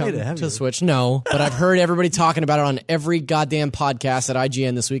actually played it, have to you? Switch. No, but I've heard everybody talking about it on every goddamn podcast at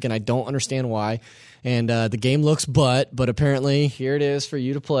IGN this week, and I don't understand why. And the game looks but apparently here it is for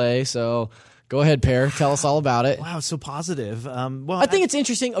you to play. So go ahead, Pear. Tell us all about it. Wow, so positive. Well, I think it's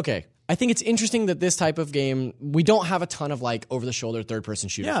interesting. Okay. I think it's interesting that this type of game, we don't have a ton of like over-the-shoulder third-person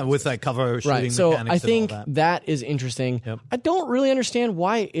shooters. Yeah, with like cover shooting right. So mechanics I think and all that. that is interesting. Yep. I don't really understand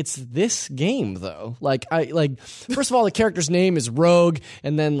why it's this game though. First of all, the character's name is Rogue,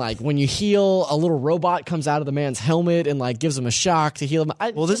 and then like when you heal, a little robot comes out of the man's helmet and like gives him a shock to heal him.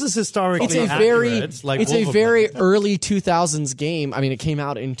 Well, this is historically It's a accurate, like it's a Wolfenstein. very early 2000s game. I mean, it came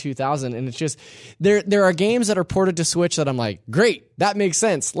out in 2000, and it's just there are games that are ported to Switch that I'm like, great, that makes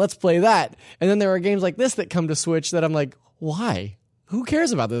sense. Let's play that. And then there are games like this that come to Switch that I'm like, why? Who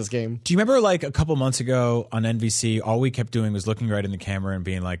cares about this game? Do you remember like a couple months ago on NBC, all we kept doing was looking right in the camera and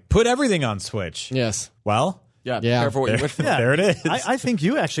being like, put everything on Switch. Yes. Well, Yeah. Careful what you wish for. there it is. I think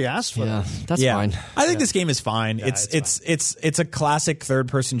you actually asked for Yeah, that. that's fine. I think this game is fine. It's a classic third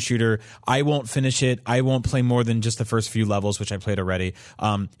person shooter. I won't finish it. I won't play more than just the first few levels, which I played already.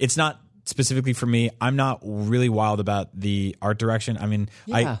 It's not specifically for me. I'm not really wild about the art direction. I mean,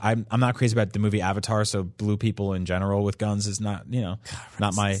 Yeah. I'm not crazy about the movie Avatar, so blue people in general with guns is not,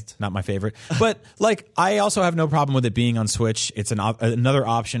 not my favorite. But like, I also have no problem with it being on Switch. It's another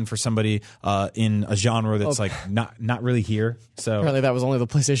option for somebody in a genre that's like not really here. So Apparently that was only the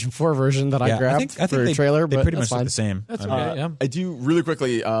PlayStation 4 version that I grabbed I think for a trailer, they but pretty that's much fine. look the same. That's okay. Yeah. I do really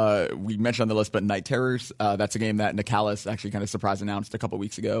quickly. We mentioned on the list, but Night Terrors. That's a game that Nicalis actually kind of surprise announced a couple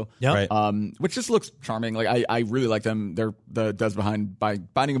weeks ago. Yep. Right. Which just looks charming. Like I really like them. They're the devs behind by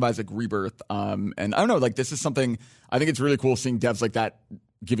Binding of Isaac Rebirth. And I don't know. Like this is something I think it's really cool seeing devs like that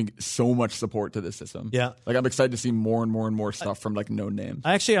giving so much support to this system. Yeah. Like I'm excited to see more and more and more stuff from like known names.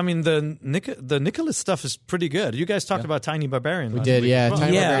 Actually, I mean the Nicholas stuff is pretty good. You guys talked about Tiny Barbarian. We last did, week yeah. as well.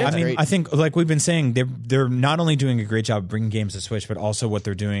 Tiny Yeah, Barbarian's I mean, great. I think like we've been saying, they're not only doing a great job bringing games to Switch, but also what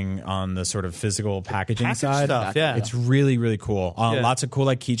they're doing on the sort of physical packaging Package side. stuff, yeah. It's really really cool. Yeah. Lots of cool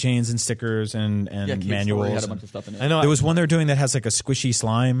like keychains and stickers and Cave manuals. Story had a bunch of stuff in it. I know. There was one they're doing that has like a squishy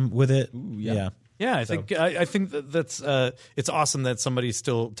slime with it. Yeah. Yeah, I think that's it's awesome that somebody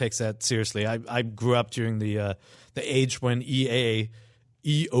still takes that seriously. I grew up during the age when EOA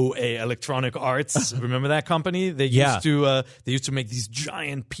Electronic Arts, remember that company? They used to make these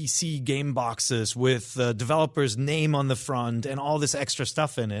giant PC game boxes with the developer's name on the front and all this extra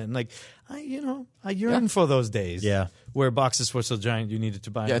stuff in it. And like I yearn for those days. Yeah. Where boxes were so giant you needed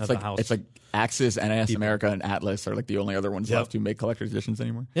to buy another house. It's like Axis, NIS America, and Atlas are like the only other ones left who make collector's editions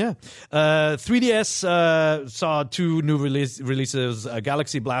anymore. Yeah. 3DS saw 2 new releases,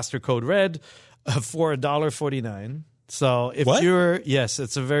 Galaxy Blaster Code Red for $1.49. So if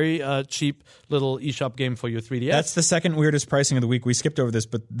it's a very cheap little eShop game for your 3DS. That's the second weirdest pricing of the week. We skipped over this,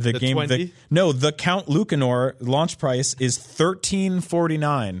 but the game, 20? the Count Lucanor launch price is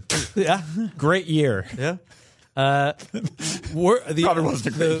 $13.49. Yeah. Great year. Yeah. Probably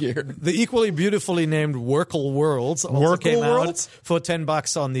wasn't a great year. The equally beautifully named Workle Worlds also came out for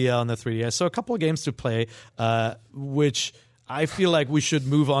 $10 on the 3DS. So a couple of games to play, which I feel like we should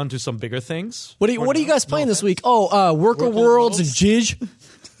move on to some bigger things. What are you guys playing this week? Oh, Worker Worlds and Jizz.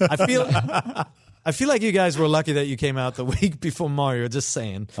 I feel like you guys were lucky that you came out the week before Mario. Just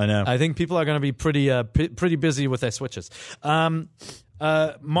saying. I know. I think people are going to be pretty busy with their Switches.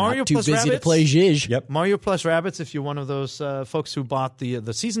 Mario Not too plus busy Rabbids. to play Jizz. Yep. Mario plus Rabbids, if you're one of those folks who bought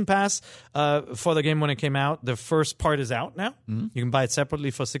the season pass for the game when it came out, the first part is out now. Mm-hmm. You can buy it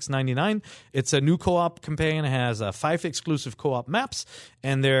separately for $6.99. It's a new co-op campaign. It has 5 exclusive co-op maps,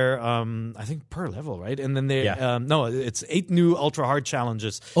 and they're I think per level, right? And then it's 8 new ultra hard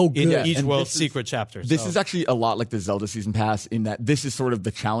challenges in each And world's secret chapter. This is actually a lot like the Zelda season pass in that this is sort of the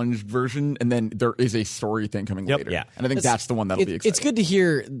challenged version, and then there is a story thing coming later. Yeah. And I think that's the one that'll be exciting. It's good good to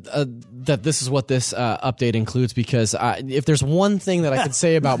hear that this is what this update includes, because if there's one thing that I could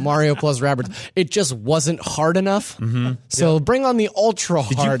say about Mario plus Rabbids, it just wasn't hard enough. Mm-hmm. So bring on the ultra hard.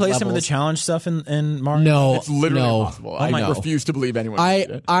 Did you play levels. some of the challenge stuff in Mario? No, It's literally impossible. I refuse to believe anyone.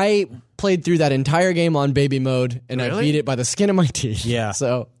 I played through that entire game on baby mode, and I beat it by the skin of my teeth. Yeah.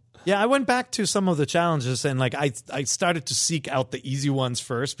 So. Yeah, I went back to some of the challenges and like I started to seek out the easy ones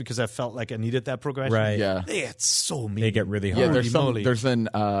first because I felt like I needed that progression. Right. Yeah. It's so mean. They get really hard. Yeah, there's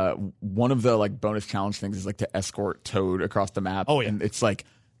one of the like bonus challenge things is like to escort Toad across the map. Oh, yeah. And it's like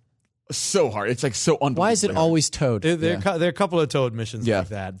so hard. It's like so unbelievable. Why is it always Toad? There are a couple of Toad missions Yeah. like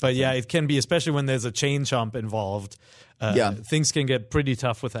that. But yeah, it can be, especially when there's a chain jump involved. Yeah. Things can get pretty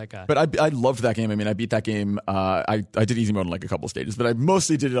tough with that guy. But I loved that game. I mean, I beat that game. I did easy mode in like a couple stages, but I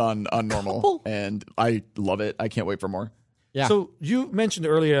mostly did it on normal, and I love it. I can't wait for more. Yeah. So you mentioned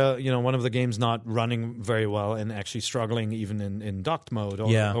earlier, one of the games not running very well and actually struggling even in docked mode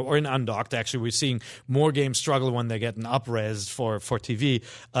or in undocked. Actually, we're seeing more games struggle when they get an up-res for TV.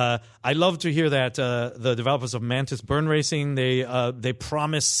 I love to hear that the developers of Mantis Burn Racing, they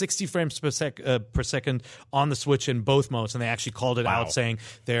promised 60 frames per second on the Switch in both modes, and they actually called it out saying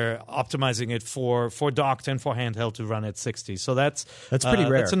they're optimizing it for docked and for handheld to run at 60. So that's pretty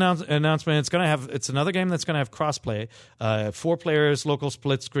rare. That's an announcement. It's another game that's going to have crossplay. 4 players, local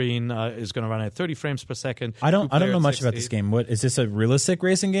split screen is going to run at 30 frames per second. I don't know much about this game. What is this, a realistic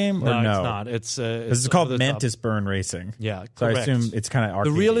racing game or no? It's not. It's called Mantis Burn Racing. Yeah, so I correct. assume it's kind of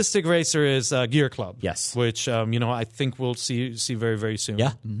arcade. The realistic racer is Gear Club. Yes, which I think we'll see very, very soon.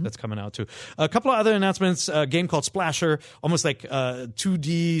 Yeah, that's coming out too. A couple of other announcements. A game called Splasher, almost like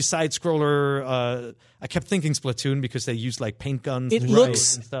 2D side scroller. I kept thinking Splatoon because they use like paint guns. It and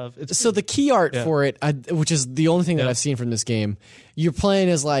looks and stuff. So the key art for it, which is the only thing that I've seen from this game, you're playing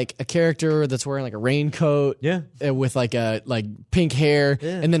as like a character that's wearing like a raincoat, with like a pink hair,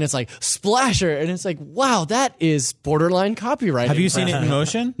 and then it's like Splasher, and it's like, wow, that is borderline copyright. Have you seen it in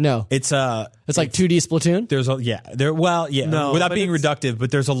motion? No, it's like 2D Splatoon. There's without being reductive, but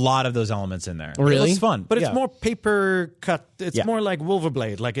there's a lot of those elements in there. Really, it's fun, but it's more paper cut. It's more like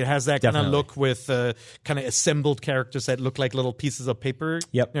Wolverblade. Like it has that kind of look with kind of assembled characters that look like little pieces of paper.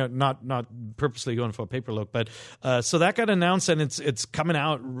 Yep. Not purposely going for a paper look, but so that got announced and it's coming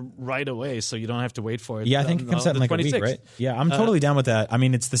out right away, so you don't have to wait for it. Yeah, I think it comes out in like 26th. A week, right? Yeah, I'm totally down with that. I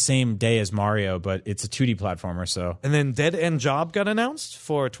mean, it's the same day as Mario, but it's a 2D platformer. So and then Dead End Job got announced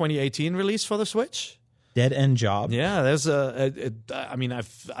for 2018 release for the Switch. Dead End Job. Yeah, there's I mean,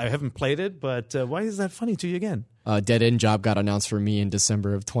 I haven't played it, but why is that funny to you again? Dead End Job got announced for me in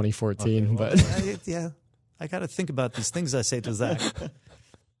December of 2014, but I got to think about these things I say to Zach.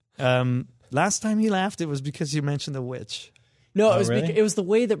 Last time he laughed, it was because you mentioned the witch. No, it was the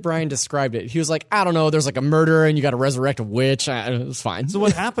way that Brian described it. He was like, I don't know, there's like a murder and you got to resurrect a witch. It was fine. So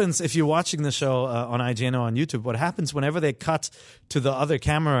what happens if you're watching the show on IGN or on YouTube, what happens whenever they cut to the other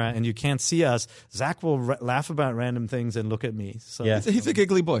camera and you can't see us, Zach will laugh about random things and look at me. So yeah. He's a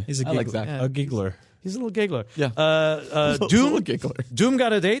giggly boy. He's a giggler. I like Zach. A giggler. He's a little giggler. Yeah. Doom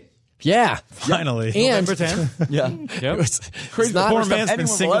got a date. Yeah, finally. And November 10th. Yeah, yep. Crazy. Poor man's been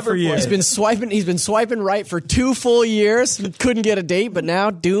single for years. He's been swiping right for 2 full years. Couldn't get a date, but now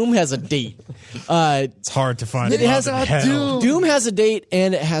Doom has a date. It's hard to find. Doom has a date,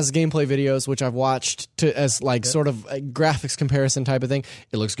 and it has gameplay videos, which I've watched as like sort of a graphics comparison type of thing.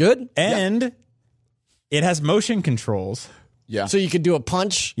 It looks good, and it has motion controls. Yeah. So you could do a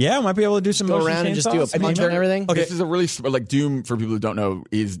punch. Yeah, I might be able to do some go around and just do a punch and everything. Okay. This is a really like Doom, for people who don't know,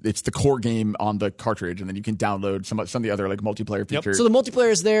 it's the core game on the cartridge, and then you can download some of the other like multiplayer features. So the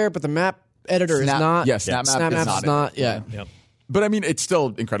multiplayer is there, but the map editor is not. Yeah, Snap Map is not. Yeah. Yep. But I mean, it's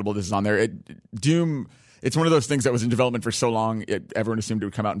still incredible this is on there. Doom. It's one of those things that was in development for so long, everyone assumed it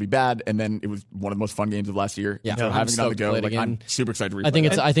would come out and be bad, and then it was one of the most fun games of last year. Yeah, so having it on the go, like, I'm super excited to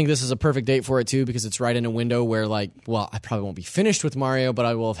replay it. I think this is a perfect date for it too, because it's right in a window where, like, well, I probably won't be finished with Mario, but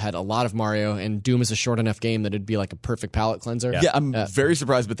I will have had a lot of Mario, and Doom is a short enough game that it'd be like a perfect palate cleanser. Yeah, I'm very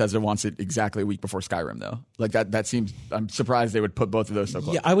surprised Bethesda wants it exactly a week before Skyrim, though. Like that seems. I'm surprised they would put both of those so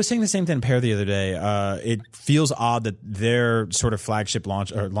close. Yeah, I was saying the same thing to Pear the other day. It feels odd that their sort of flagship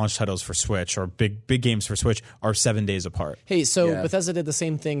launch titles for Switch or big games for Switch are 7 days apart. Hey, so Bethesda did the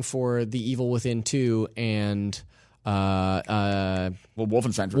same thing for The Evil Within 2 and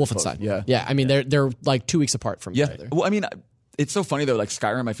Wolfenstein. Yeah. I mean, they're like 2 weeks apart from each other. Well, I mean, it's so funny though. Like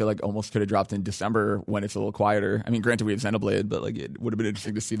Skyrim, I feel like almost could have dropped in December when it's a little quieter. I mean, granted, we have Xenoblade, but like it would have been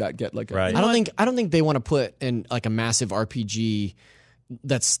interesting to see that get like. Right. I don't think they want to put in like a massive RPG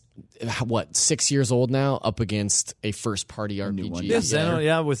that's 6 years old now up against a first party RPG.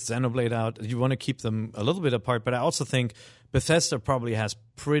 With Xenoblade out, you want to keep them a little bit apart, but I also think Bethesda probably has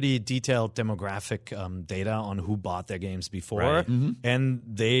pretty detailed demographic data on who bought their games before, Right. and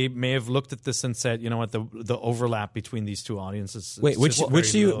they may have looked at this and said, you know what, the overlap between these two audiences. Wait, is just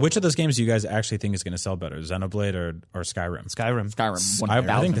very low. which of those games do you guys actually think is going to sell better, Xenoblade or Skyrim? Skyrim.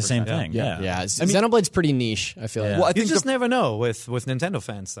 I think the same thing. Yeah. Xenoblade's pretty niche, I feel like. Well, I You think just never know with Nintendo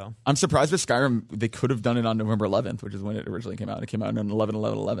fans, though. I'm surprised with Skyrim. They could have done it on November 11th, which is when it originally came out. It came out on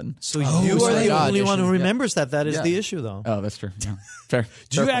 11/11/11. So you are the God, only one who yeah. remembers that. That is Yeah. the issue, though. Oh, that's true. Yeah. Fair.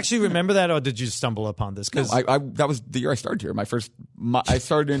 Do you actually remember that, or did you stumble upon this? Because I that was the year I started here. I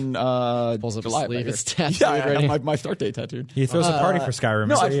started in Pulls up his July. sleeve, of that it's year. tattooed Yeah, I right have my start date tattooed. He throws a party for Skyrim.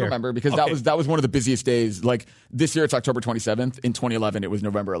 No, I every just year. remember because that was one of the busiest days. Like this year, it's October 27th. In 2011, it was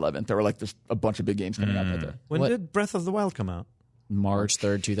November 11th. There were like just a bunch of big games coming out that day. when What? did Breath of the Wild come out? March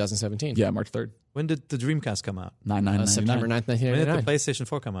 3rd, 2017. Yeah, March 3rd. When did the Dreamcast come out? 9/9/99. September 9th, When did the 1999. PlayStation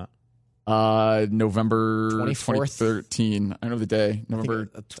 4 come out? November 24th? 2013. I know the day. November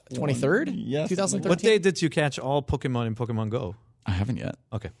 23rd? Yes. 2013? What day did you catch all Pokemon in Pokemon Go? I haven't yet.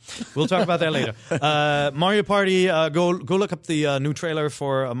 Okay, we'll talk about that later. Mario Party. Go look up the new trailer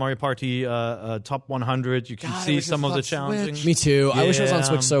for Mario Party Top 100. You can see some of the challenging. Me too. I wish it was on Yeah.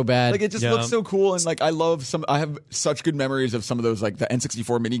 Switch so bad. Like it just Yeah. looks so cool, and like I have such good memories of some of those like the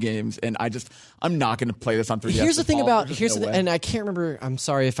N64 mini games, and I'm not going to play this on 3DS. Here's the thing about There's no way. and I can't remember. I'm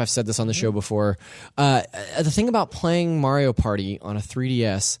sorry if I've said this on the show before. The thing about playing Mario Party on a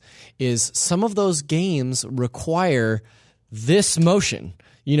 3DS is some of those games require this motion.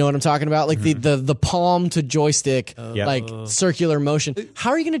 You know what I'm talking about? Like the palm to joystick, like circular motion.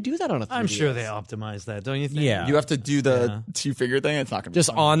 How are you going to do that on a 3DS? I'm sure they optimized that, don't you think? Yeah. You have to do the two-finger thing. It's not going to Just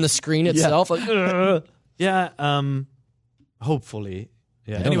on the screen itself. Like, Yeah. Hopefully.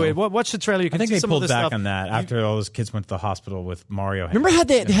 Yeah. Anyway, watch the trailer. You can I think see they some pulled of the back stuff. on that after all those kids went to the hospital with Mario. remember how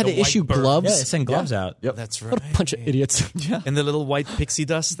they had to white issue bird. gloves? Yeah, they sent gloves out. Yep. That's right. What a bunch of idiots. And the little white pixie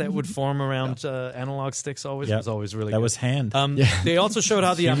dust that would form around analog sticks was always really That good. was hand. They also showed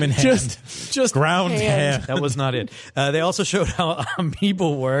how the Human hand. Just Ground hand. hand. that was not it. They also showed how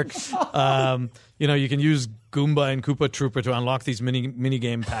Amiibo work. You can use Goomba and Koopa Trooper to unlock these mini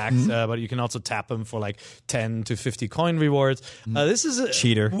game packs, but you can also tap them for like 10 to 50 coin rewards. This is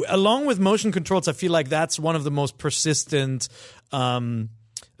Cheater. Along with motion controls, I feel like that's one of the most persistent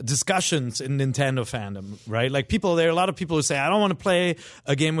discussions in Nintendo fandom, right? Like there are a lot of people who say, I don't want to play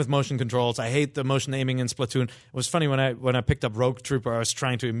a game with motion controls. I hate the motion aiming in Splatoon. It was funny when I picked up Rogue Trooper, I was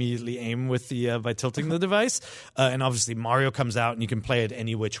trying to immediately aim with by tilting the device. And obviously Mario comes out and you can play it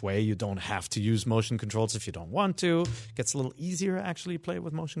any which way. You don't have to use motion controls if you don't want to. It gets a little easier actually play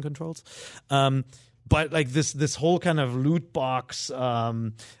with motion controls. But like this whole kind of loot box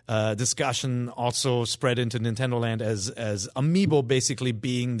discussion also spread into Nintendo Land as Amiibo basically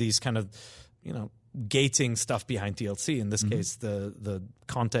being these kind of gating stuff behind DLC. In this case, the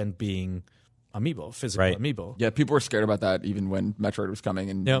content being Amiibo, physical Right. Amiibo. Yeah, people were scared about that even when Metroid was coming,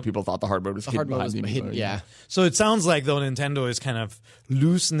 and people thought the hard mode was hidden Hard mode behind was the hidden, Amiibo. yeah. So it sounds like though Nintendo is kind of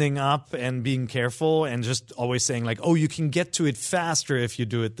loosening up and being careful and just always saying like, oh, you can get to it faster if you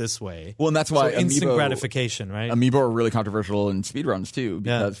do it this way. Well, and that's why so instant Amiibo- gratification, right? Amiibo are really controversial in speedruns too,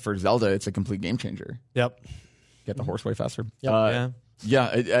 because for Zelda, it's a complete game changer. Yep. Get the horse way faster.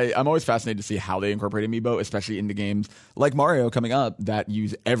 Yeah. I'm always fascinated to see how they incorporate Amiibo, especially into games like Mario coming up that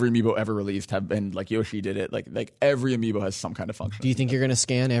use every Amiibo ever released. Have been like Yoshi did it. Like every Amiibo has some kind of function. Do you think you're going to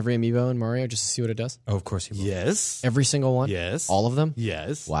scan every Amiibo in Mario just to see what it does? Oh, of course he will. Yes. Every single one? Yes. All of them?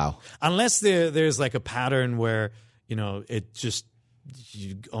 Yes. Wow. Unless there's like a pattern where, it just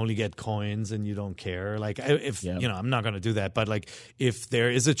you only get coins and you don't care. Like if I'm not going to do that, but like if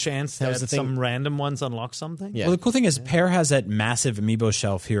there is a chance that was the thing. some random ones unlock something. Yeah. Well, the cool thing is, Pear has that massive Amiibo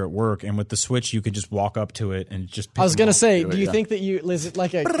shelf here at work, and with the Switch, you can just walk up to it and just. Pick I was them going to up. say, do you think that is it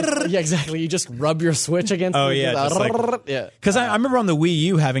like a. Yeah, exactly. You just rub your Switch against Oh, it? yeah, just like- yeah. Because I remember on the Wii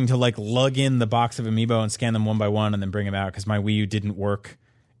U having to like lug in the box of Amiibo and scan them one by one and then bring them out because my Wii U didn't work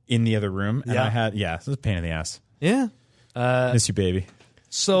in the other room, and it was a pain in the ass. Yeah. Miss you, baby.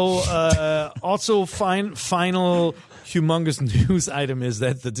 So, also final humongous news item is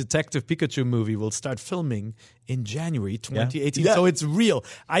that the Detective Pikachu movie will start filming in January 2018. Yeah. So it's real.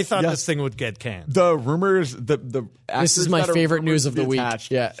 I thought this thing would get canned. The rumors, the This is actors my that are favorite rumored news to of be the week.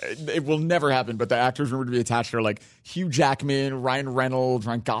 attached, Yeah. it will never happen. But the actors rumored to be attached are like Hugh Jackman, Ryan Reynolds,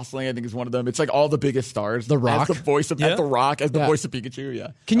 Ryan Gosling. I think is one of them. It's like all the biggest stars. The Rock. as the voice of Yeah. The Rock as the voice of Pikachu. Yeah,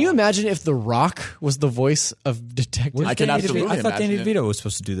 Can you imagine if The Rock was the voice of Detective? I can Danny absolutely DeVito, I thought Danny imagine it. DeVito was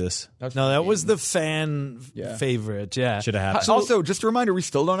supposed to do this. No, that was the fan favorite. Yeah. Should have happened. Also, just a reminder, we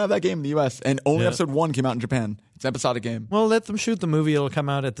still don't have that game in the U.S. and only episode 1 came out in Japan. It's an episodic game. Well, let them shoot the movie. It'll come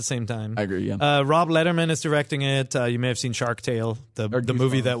out at the same time. I agree, yeah. Rob Letterman is directing it. You may have seen Shark Tale, the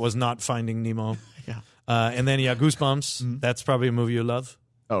movie that was not Finding Nemo. Yeah. And then, Goosebumps. That's probably a movie you love.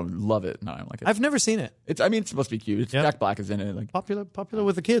 Oh, love it. No, I don't like it. I've never seen it. It's supposed to be cute. Jack Black is in it. Like Popular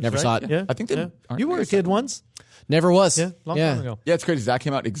with the kids, Never right? saw it. Yeah. I think they aren't You were they a kid once? Never was. Yeah, long time ago. Yeah, it's crazy. Zach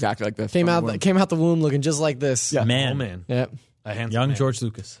came out exactly like this. Came out the womb looking just like this. Yeah. Man. Oh, man. Yep. A handsome Young man. George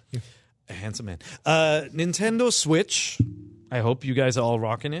Lucas. A handsome man. Nintendo Switch. I hope you guys are all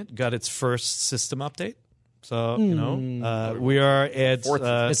rocking it. Got its first system update. So, we are at...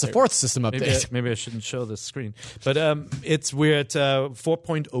 It's the fourth system update. Maybe I shouldn't show the screen. But we're at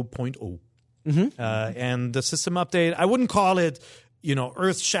 4.0.0. And the system update, I wouldn't call it,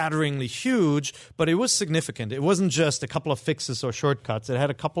 earth-shatteringly huge, but it was significant. It wasn't just a couple of fixes or shortcuts. It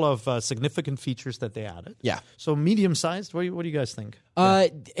had a couple of significant features that they added. Yeah. So medium-sized. What do you guys think?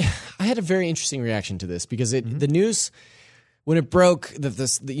 I had a very interesting reaction to this because the news, when it broke,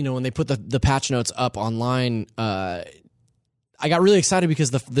 when they put the patch notes up online, I got really excited because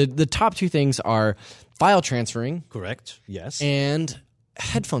the top two things are file transferring, Correct. Yes. and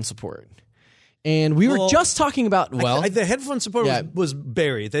headphone support. And we were just talking about the headphone support was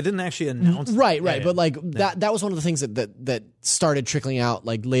buried. They didn't actually announce right. Yeah. But that was one of the things that started trickling out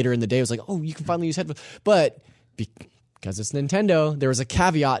like later in the day. It was like, oh, you can finally use headphones, but because it's Nintendo, there was a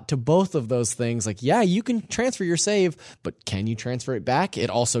caveat to both of those things. Like, yeah, you can transfer your save, but can you transfer it back? It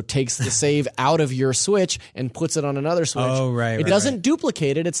also takes the save out of your Switch and puts it on another Switch. Oh, right. It doesn't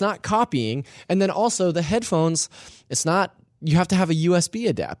duplicate it. It's not copying. And then also the headphones, it's not. You have to have a USB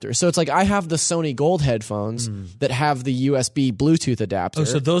adapter. So it's like I have the Sony Gold headphones that have the USB Bluetooth adapter. Oh,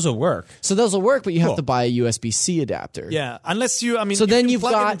 so those will work. So those will work, but you have to buy a USB-C adapter. Yeah, unless you, So then you've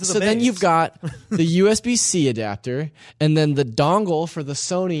got then you've got the USB-C adapter and then the dongle for the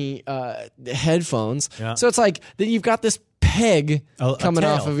Sony headphones. Yeah. So it's like that you've got this peg coming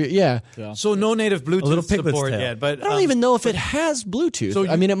off of your So no native Bluetooth little piglet's support tail. yet, but I don't even know if it has Bluetooth. So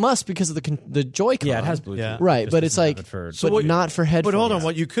I mean, it must because of the Joy-Con. Yeah, it has Bluetooth. Yeah. Right, Just but it's doesn't like, have it for- but not for headphones. But hold on,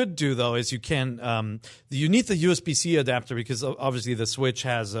 what you could do though is you can you need the USB-C adapter because obviously the Switch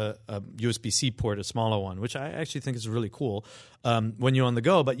has a USB-C port, a smaller one, which I actually think is really cool when you're on the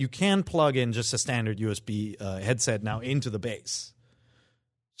go. But you can plug in just a standard USB headset now into the base.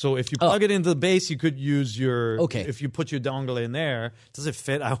 So if you plug it into the base, you could use your. Okay. If you put your dongle in there, does it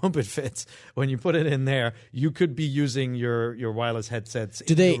fit? I hope it fits. When you put it in there, you could be using your wireless headsets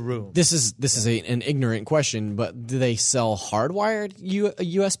in the room. This is an ignorant question, but do they sell hardwired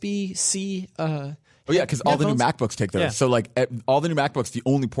USB-C? Oh yeah, because all the new MacBooks take those. Yeah. So all the new MacBooks, the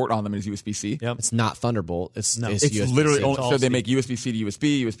only port on them is USB-C. Yep. It's not Thunderbolt. It's It's USB-C. literally It's all so they C. make USB-C to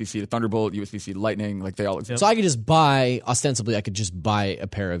USB, USB-C to Thunderbolt, USB-C to Lightning. Like they all exist. So I could just buy I could just buy a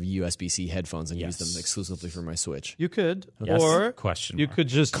pair of USB-C headphones and use them exclusively for my Switch. You could, Yes. or Question you mark. could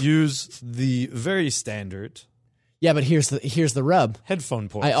just use the very standard Yeah, but here's the rub. headphone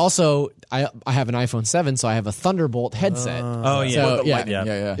port. I have an iPhone 7, so I have a Thunderbolt headset. Oh, yeah. So, yeah. Lightning.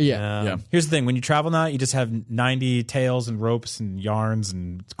 Yeah. Yeah. Here's the thing: when you travel now, you just have 90 tails and ropes and yarns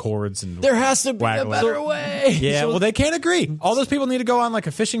and cords and. There has to be Waggle. a better way. Yeah, well, they can't agree. All those people need to go on like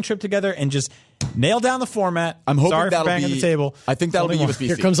a fishing trip together and just nail down the format. I'm hoping Sorry for that'll banging be the table. I think that'll be Only one. USB-C.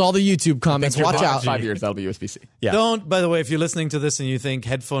 Here comes all the YouTube comments. Watch out. 5 years, that'll be USB-C. Yeah. Don't, by the way, if you're listening to this and you think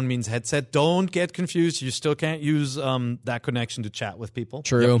headphone means headset, don't get confused. You still can't use that connection to chat with people.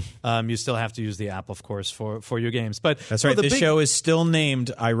 True. You still have to use the app, of course, for your games. But That's right. the This big- show is still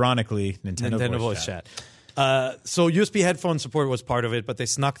named, ironically, Nintendo Voice Chat. So USB headphone support was part of it, but they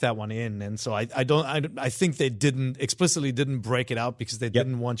snuck that one in, and so I think they explicitly didn't break it out because they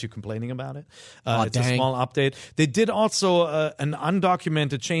didn't want you complaining about it. It's a dang. small update. They did also an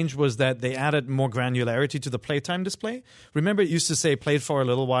undocumented change was that they added more granularity to the playtime display. Remember, it used to say played for a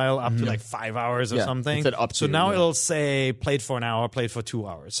little while, up to like 5 hours or Yeah, something. it said up so to, now yeah. it'll say played for an hour, played for 2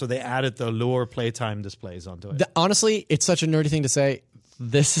 hours. So they added the lower playtime displays onto it. Honestly, it's such a nerdy thing to say.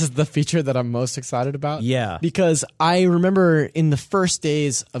 This is the feature that I'm most excited about. Yeah. Because I remember in the first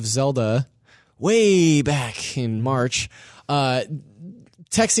days of Zelda, way back in March,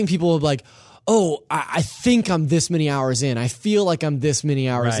 texting people like, oh, I think I'm this many hours in. I feel like I'm this many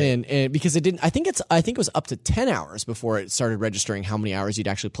hours Right. in. And because it didn't, I think it was up to 10 hours before it started registering how many hours you'd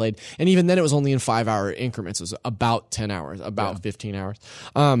actually played. And even then it was only in 5-hour increments. It was about 10 hours, about 15 hours.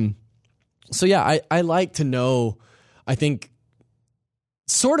 So yeah, I like to know, I think,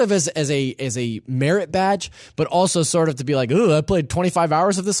 sort of as a merit badge, but also sort of to be like, ooh, I played 25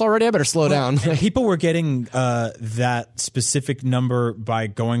 hours of this already. I better slow down. People were getting that specific number by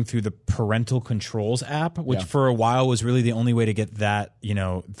going through the parental controls app, which for a while was really the only way to get that,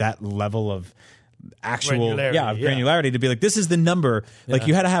 that level of actual Granularity, granularity to be like, this is the number. Like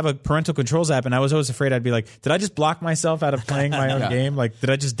you had to have a parental controls app, and I was always afraid I'd be like, did I just block myself out of playing my own game? Like, did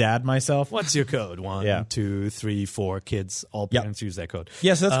I just dad myself? What's your code? 1, 2, 3, 4 kids. All parents use that code.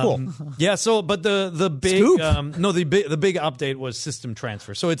 Yeah, so that's cool. Yeah. So, but the big the big update was system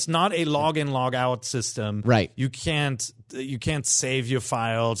transfer. So it's not a log in log out system. Right. You can't save your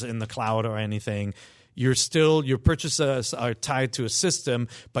files in the cloud or anything. Your purchases are tied to a system,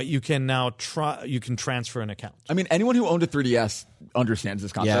 but you can now transfer an account. I mean, anyone who owned a 3DS understands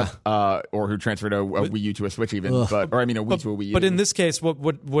this concept, or who transferred a Wii U to a Switch even, a Wii to a Wii U. But in this case,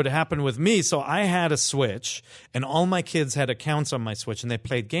 what happened with me, so I had a Switch, and all my kids had accounts on my Switch, and they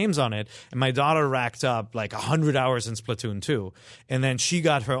played games on it, and my daughter racked up like 100 hours in Splatoon 2, and then she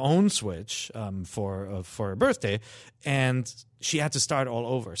got her own Switch for her birthday, and she had to start all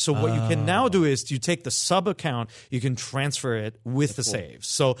over. So what you can now do is you take the sub account, you can transfer it with the saves.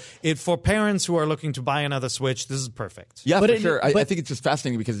 So for parents who are looking to buy another Switch, this is perfect. Yeah, for sure. I think it's just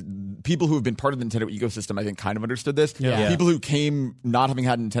fascinating because people who have been part of the Nintendo ecosystem, I think, kind of understood this. Yeah. People who came not having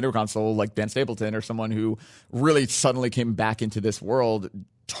had a Nintendo console, like Dan Stapleton, or someone who really suddenly came back into this world,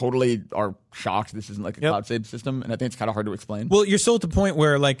 totally are shocked this isn't like a cloud save system, and I think it's kind of hard to explain. Well, you're still at the point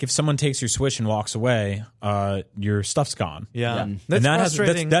where, like, if someone takes your Switch and walks away, your stuff's gone. Yeah. That's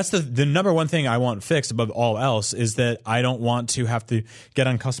frustrating. That's the number one thing I want fixed above all else is that I don't want to have to get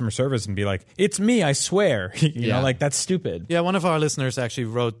on customer service and be like, it's me, I swear. you know, like, that's stupid. Yeah, one of our listeners actually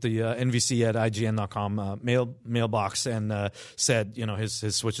wrote the NVC at IGN.com mailbox and said,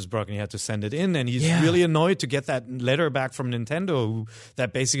 his Switch is broken, he had to send it in, and he's really annoyed to get that letter back from Nintendo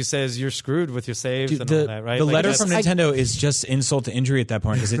that basically says you're screwed with your saves and all that, right? The letter from Nintendo is just insult to injury at that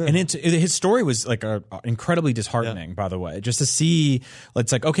point. His story was like incredibly disheartening, by the way. Just to see,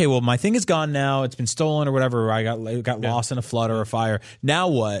 it's like, okay, well, my thing is gone now. It's been stolen or whatever. Or I got lost in a flood or a fire. Now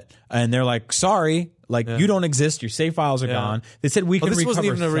what? And they're like, sorry. Like, you don't exist. Your save files are gone. They said we can recover. This wasn't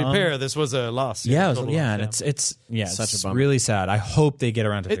even a repair. This was a loss. And it's such a bummer. Really sad. I hope they get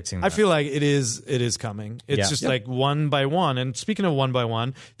around to fixing that. I feel like it is coming. It's just like one by one. And speaking of one by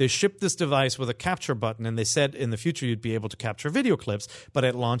one, they shipped this device with a capture button, and they said in the future you'd be able to capture video clips, but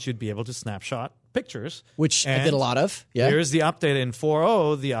at launch you'd be able to snapshot pictures, which I did a lot of. Yeah. Here's the update in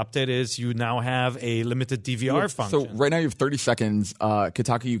 4.0. The update is you now have a limited DVR function. So right now you have 30 seconds.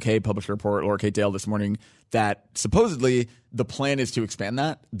 Kotaku UK published a report, Laura Kate Dale, this morning, that supposedly the plan is to expand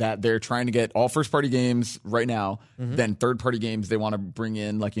that they're trying to get all first-party games right now, then third-party games they want to bring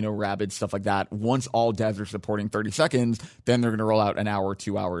in, like, Rabbids, stuff like that. Once all devs are supporting 30 seconds, then they're going to roll out an hour,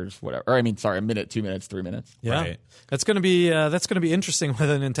 2 hours, whatever. Or, a minute, 2 minutes, 3 minutes. Yeah. Right. That's going to be interesting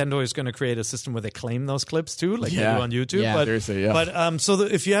whether Nintendo is going to create a system where they claim those clips too, like they do on YouTube. Yeah, seriously, yeah. But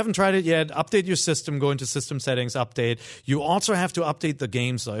if you haven't tried it yet, update your system, go into system settings, update. You also have to update the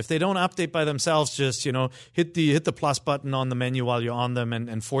games, though. If they don't update by themselves, just, hit the plus button on the menu while you're on them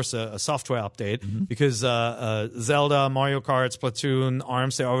and force a software update, because Zelda, Mario Kart, Splatoon,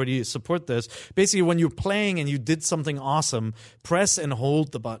 ARMS, they already support this. Basically, when you're playing and you did something awesome, press and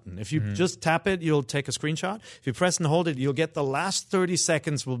hold the button. If you just tap it, you'll take a screenshot. If you press and hold it, you'll get the last 30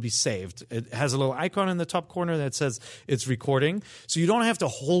 seconds will be saved. It has a little icon in the top corner that says it's recording. So you don't have to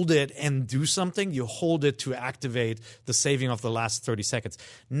hold it and do something. You hold it to activate the saving of the last 30 seconds.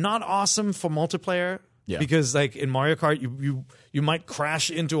 Not awesome for multiplayer. Yeah. Because, like, in Mario Kart, you might crash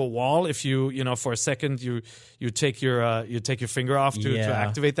into a wall if you for a second you take your finger off to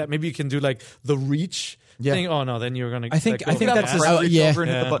activate that. Maybe you can do like the reach thing. Oh no, then you're gonna. I think that's over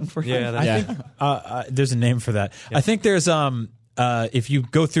and hit the button for you. I think there's a name for that. Yeah. I think there's if you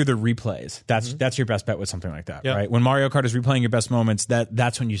go through the replays, that's your best bet with something like that, right? When Mario Kart is replaying your best moments,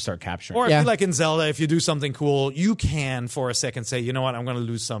 that's when you start capturing. Or I feel like in Zelda, if you do something cool, you can for a second say, you know what, I'm going to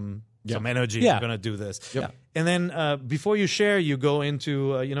lose some energy. I'm going to do this. Yep. And then before you share, you go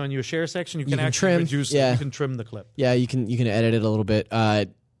into in your share section, you can actually reduce. You can trim the clip. Yeah, you can edit it a little bit.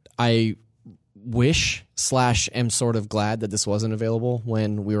 I wish / am sort of glad that this wasn't available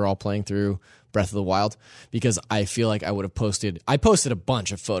when we were all playing through Breath of the Wild, because I feel like I would have posted a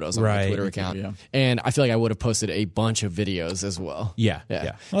bunch of photos on my Twitter account, and I feel like I would have posted a bunch of videos as well. Yeah.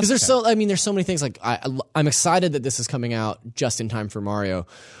 Because there's so many things. Like I'm excited that this is coming out just in time for Mario.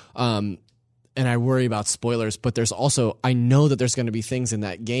 And I worry about spoilers, but I know that there's going to be things in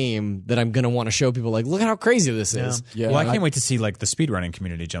that game that I'm going to want to show people, like, look at how crazy this is. Yeah. Well, I can't wait to see, like, the speedrunning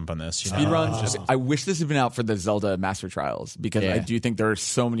community jump on this. Speedrun, I wish this had been out for the Zelda Master Trials, because I do think there are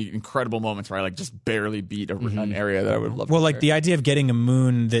so many incredible moments where I, like, just barely beat an area that I would love to like, the idea of getting a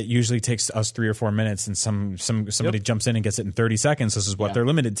moon that usually takes us 3 or 4 minutes and somebody jumps in and gets it in 30 seconds, this is what they're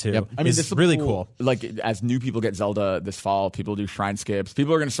limited to. Yep. I mean, this is really cool. Like, as new people get Zelda this fall, people do shrine skips.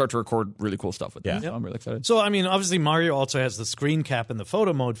 People are going to start to record really cool stuff stuff with them. So I'm really excited. So, I mean, obviously Mario also has the screen cap and the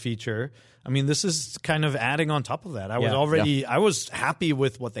photo mode feature. I mean, this is kind of adding on top of that. I was happy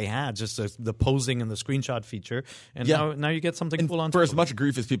with what they had, just the posing and the screenshot feature. And now you get something cool on top. For as much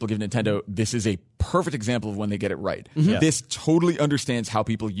grief as people give Nintendo, this is a perfect example of when they get it right. This totally understands how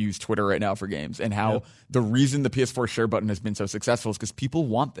people use Twitter right now for games, and how the reason the PS4 share button has been so successful is because people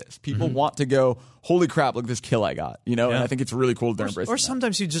want this. People want to go, holy crap, look at this kill I got. And I think it's really cool they're embracing Or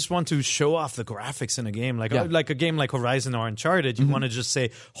sometimes you just want to show off the graphics in a game. Like a game like Horizon or Uncharted, you want to just say,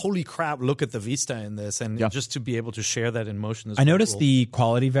 holy crap, look at the Vista in this, and just to be able to share that in motion is I noticed cool. the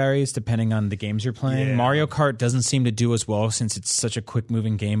quality varies depending on the games you're playing. Yeah. Mario Kart doesn't seem to do as well since it's such a quick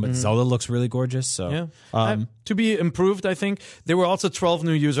moving game, but Zelda looks really gorgeous. So to be improved, I think. There were also 12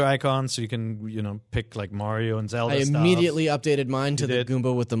 new user icons, so you can pick like Mario and Zelda. I immediately updated mine to the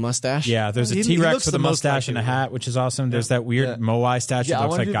Goomba with the mustache. Yeah, there's a He T-Rex looks with a the most mustache like and a it. hat, which is awesome. There's that weird Moai statue that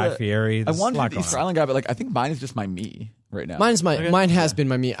looks like Guy Fieri. I There's wanted a lot the going Easter on. Island guy, but I think mine is just my me right now. Mine has been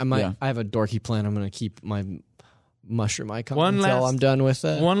my me. I have a dorky plan. I'm going to keep my mushroom icon until I'm done with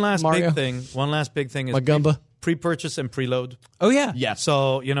one last Mario. big thing. One last big thing is My Goomba. Pre-purchase and preload. Oh, yeah. Yeah.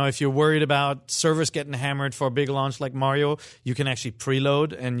 So, if you're worried about servers getting hammered for a big launch like Mario, you can actually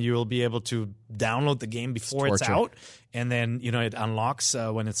preload and you'll be able to download the game before it's out. And then, it unlocks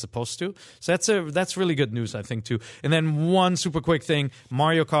when it's supposed to. So that's really good news, I think, too. And then one super quick thing,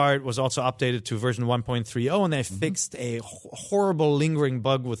 Mario Kart was also updated to version 1.30, and they fixed a horrible lingering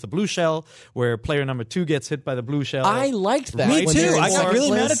bug with the blue shell where player number 2 gets hit by the blue shell. I liked that. Me when too. they were I got really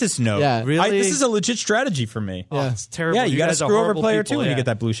players. mad at this note. Yeah. Really? This is a legit strategy for me. Oh, it's terrible. Yeah, you got to guys are screw over horrible player people, 2 when you get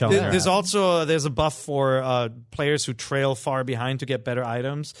that blue shell. There's also a buff for players who trail far behind to get better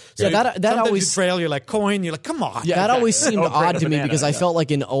items. So that sometimes always you trail. You're like coin. You're like, come on. that always seemed odd to me banana, because I felt like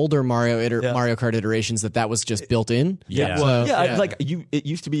in older Mario Kart iterations that was just built in. Yeah. So, It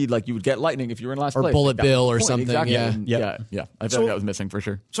used to be like you would get lightning if you were in last Or place. Bullet Like, that Bill was the or point. something, Exactly. yeah. And yeah. I feel like that was missing for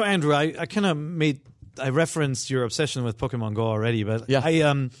sure. So Andrew, I kind of I referenced your obsession with Pokemon Go already, but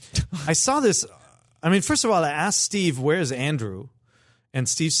I saw this. I mean, first of all, I asked Steve, "Where's Andrew?" And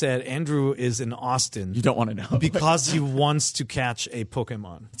Steve said, "Andrew is in Austin." You don't want to know because he wants to catch a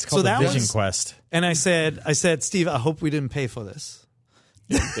Pokemon. It's called the Vision Quest. And I said, Steve, I hope we didn't pay for this.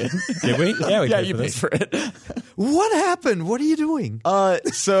 Did we? Yeah, we paid you for paid this. for it. What happened? What are you doing?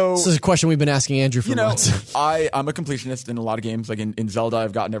 So this is a question we've been asking Andrew for months. I'm a completionist in a lot of games. Like in Zelda,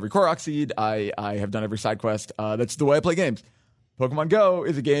 I've gotten every Korok seed. I have done every side quest. That's the way I play games. Pokemon Go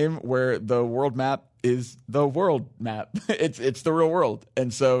is a game where the world map is the world map. It's the real world,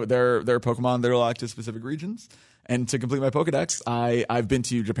 and so there are Pokemon that are locked to specific regions. And to complete my Pokedex, I've been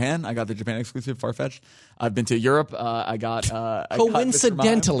to Japan. I got the Japan exclusive Farfetch'd. I've been to Europe. I got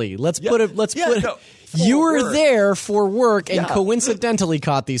coincidentally. Let's you were there for work and coincidentally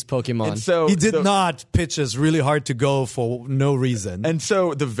caught these Pokemon. And so he did not pitch us really hard to go for no reason. And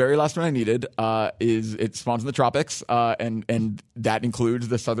so the very last one I needed is it spawns in the tropics, and that includes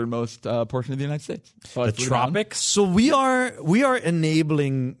the southernmost portion of the United States. So The tropics? So we are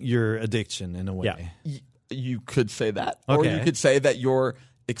enabling your addiction in a way. Yeah. You could say that, or Okay. you could say that you're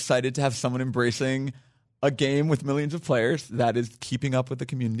excited to have someone embracing a game with millions of players that is keeping up with the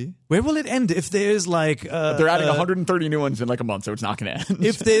community. Where will it end if there's like They're adding 130 new ones in like a month, so it's not going to end.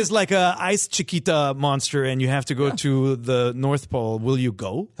 if there's like a ice Chiquita monster and you have to go to the North Pole, will you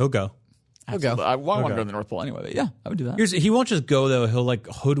go? He'll go. Absolutely. I want to go to the North Pole anyway, but yeah, I would do that. He won't just go though. He'll like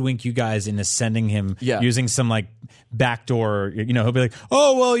hoodwink you guys into sending him using some like backdoor. He'll be like,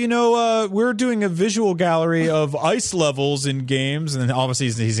 "Oh well, we're doing a visual gallery of ice levels in games," and then obviously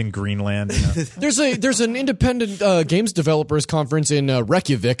he's in Greenland. There's an independent games developers conference in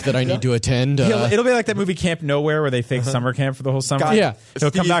Reykjavik that I need to attend. It'll be like that movie Camp Nowhere where they fake summer camp for the whole summer. Yeah.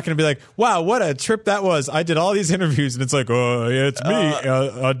 He'll come back and be like, "Wow, what a trip that was! I did all these interviews," and it's like, "Oh, yeah, it's me,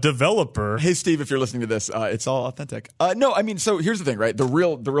 a developer." Hey, Steve, if you're listening to this, it's all authentic. No, I mean, so here's the thing, right? The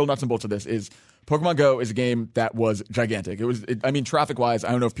real nuts and bolts of this is Pokemon Go is a game that was gigantic. Traffic-wise,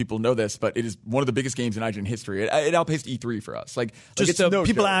 I don't know if people know this, but it is one of the biggest games in IGN history. It outpaced E3 for us. Just no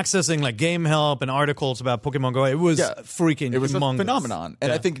people joke. accessing like Game Help and articles about Pokemon Go. It was freaking. It was humongous. a phenomenon,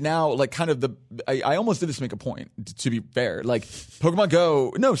 and I think now, I almost did this to make a point. To be fair, Pokemon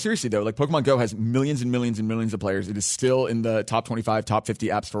Go. No, seriously though, Pokemon Go has millions and millions and millions of players. It is still in the top 25, top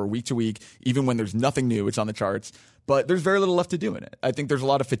 50 App Store week to week. Even when there's nothing new, it's on the charts. But there's very little left to do in it. I think there's a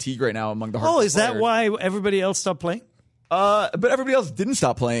lot of fatigue right now among the hardcore is that players. why everybody else stopped playing? But everybody else didn't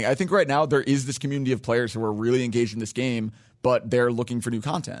stop playing. I think right now there is this community of players who are really engaged in this game, but they're looking for new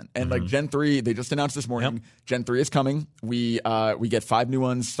content. And Gen 3, they just announced this morning, Gen 3 is coming. We get 5 new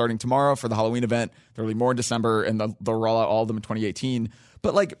ones starting tomorrow for the Halloween event. There'll be more in December, and they'll roll out all of them in 2018.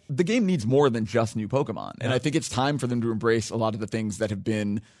 But like the game needs more than just new Pokemon. And I think it's time for them to embrace a lot of the things that have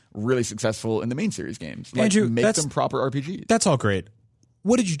been really successful in the main series games. Like Andrew, make them proper RPGs. That's all great.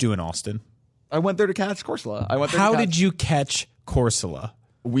 What did you do in Austin? I went there to catch Corsola. How did you catch Corsola?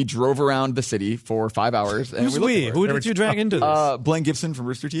 We drove around the city for 5 hours. And Who did you drag into this? Blaine Gibson from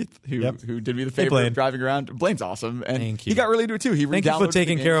Rooster Teeth, who did me the favor of driving around. Blaine's awesome, and Thank you. he got really into it too. Thank you for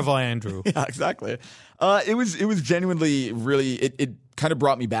taking care of Andrew. Yeah, exactly. It was genuinely really. It kind of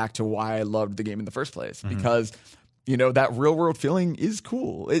brought me back to why I loved the game in the first place because. You know, that real world feeling is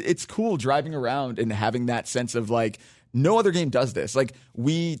cool. It's cool driving around and having that sense of like, no other game does this. Like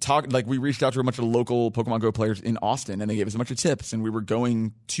we reached out to a bunch of local Pokemon Go players in Austin and they gave us a bunch of tips and we were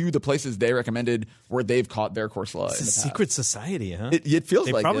going to the places they recommended where they've caught their Corsola. It's a secret society, huh? It feels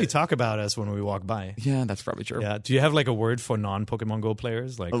they like probably it. talk about us when we walk by. Yeah, that's probably true. Yeah. Do you have like a word for non-Pokemon Go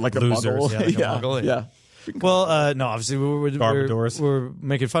players? Like a losers? muggle. Yeah, like a muggle. Yeah. Well, no, obviously we're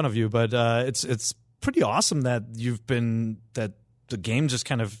making fun of you, but it's pretty awesome that that the game just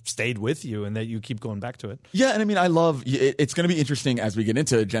kind of stayed with you and that you keep going back to it. Yeah, and I mean, I love it's going to be interesting as we get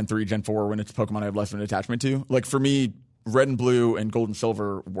into Gen 3, Gen 4 when it's Pokemon I have less of an attachment to. Like for me, Red and Blue and Gold and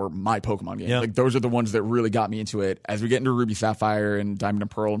Silver were my Pokemon games. Yeah. Like those are the ones that really got me into it. As we get into Ruby Sapphire and Diamond and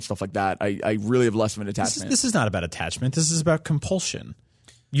Pearl and stuff like that, I really have less of an attachment. This is not about attachment. This is about compulsion.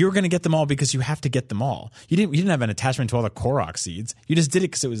 You're going to get them all because you have to get them all. You didn't have an attachment to all the Korok seeds. You just did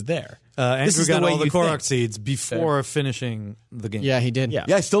it because it was there. Andrew got all the Korok seeds before finishing the game. Yeah, he did. Yeah.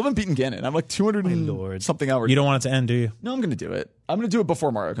 I still haven't beaten Ganon. I'm like 200 and something hours. You don't want it to end, do you? No, I'm going to do it. I'm going to do it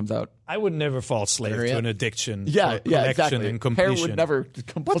before Mario comes out. I would never fall slave to an addiction. Yeah, collection and completion. Hair would never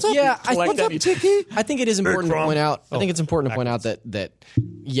completely Yeah, collect anything. I think it is important to point out. I think it's important to point out that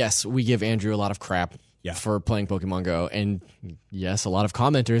yes, we give Andrew a lot of crap for playing Pokemon Go, and yes, a lot of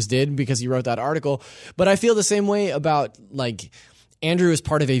commenters did because he wrote that article. But I feel the same way about like Andrew is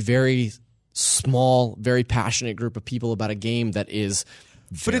part of a very small, very passionate group of people about a game that is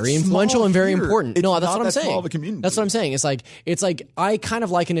very influential and very important. No, that's what I'm saying. That's what I'm saying. It's like I kind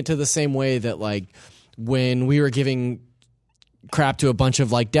of liken it to the same way that like when we were giving crap to a bunch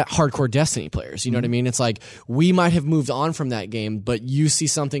of like hardcore Destiny players. You know what I mean? It's like we might have moved on from that game, but you see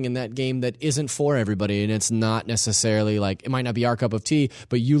something in that game that isn't for everybody, and it's not necessarily like it might not be our cup of tea,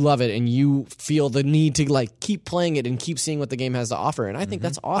 but you love it and you feel the need to like keep playing it and keep seeing what the game has to offer. And I think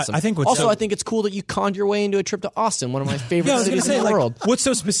that's awesome. I think it's cool that you conned your way into a trip to Austin, one of my favorite cities in the world. What's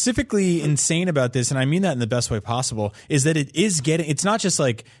so specifically insane about this, and I mean that in the best way possible, is that it's not just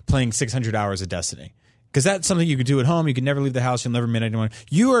like playing 600 hours of Destiny. Because that's something you could do at home. You could never leave the house. You'll never meet anyone.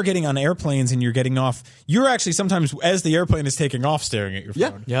 You are getting on airplanes and you're getting off. You're actually sometimes, as the airplane is taking off, staring at your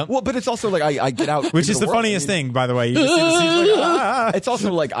phone. Yeah. Well, but it's also like I get out. Which is the funniest thing, by the way. You just see the scenes like, It's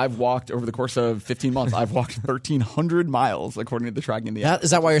also like I've walked over the course of 15 months. I've walked 1,300 miles, according to the tracking in the app.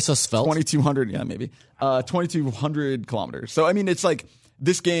 Is that why you're so svelte? 2,200, yeah, maybe. 2,200 kilometers. So, I mean, it's like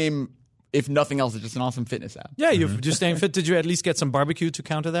this game, if nothing else, it's just an awesome fitness app. Yeah, you're just staying fit. Did you at least get some barbecue to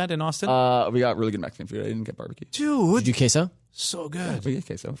counter that in Austin? We got really good Mexican food. I didn't get barbecue. Dude. Did you queso? So good. We get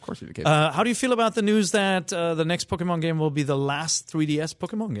queso. Of course we did queso. How do you feel about the news that the next Pokemon game will be the last 3DS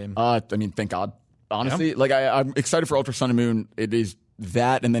Pokemon game? I mean, thank God. Honestly, like I'm excited for Ultra Sun and Moon. It is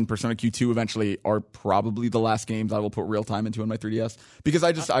that and then Persona Q2 eventually are probably the last games I will put real time into on my 3DS because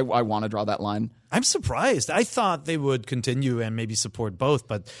I want to draw that line. I'm surprised. I thought they would continue and maybe support both,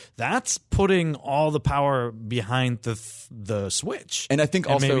 but that's putting all the power behind the Switch. And I think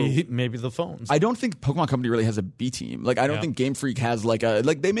also maybe the phones. I don't think Pokemon Company really has a B team. Like I don't think Game Freak has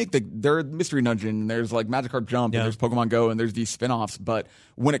they make their Mystery Dungeon, there's like Magikarp Jump, and there's Pokemon Go, and there's these spin-offs, but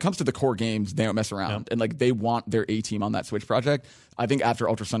when it comes to the core games, they don't mess around. And like they want their A team on that Switch project. I think after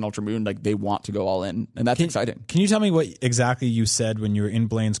Ultra Sun, Ultra Moon, like they want to go all in, and that's exciting. Can you tell me what exactly you said when you were in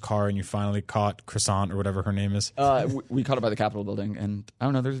Blaine's car and you finally caught Croissant or whatever her name is? We caught it by the Capitol building, and I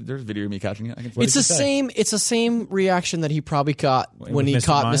don't know. There's video of me catching it. It's the same reaction that he probably got when he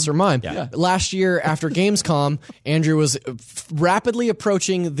caught Mr. Mime. Yeah. Last year after Gamescom, Andrew was rapidly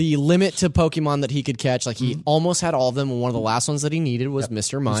approaching the limit to Pokemon that he could catch. Like he almost had all of them, and one of the last ones that he needed was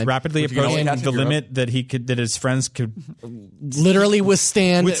Mr. Mime. He's rapidly approaching the limit that his friends could literally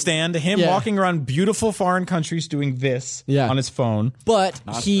withstand him walking around beautiful foreign countries doing this on his phone. But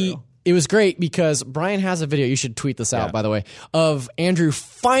it was great because Brian has a video, you should tweet this out by the way, of Andrew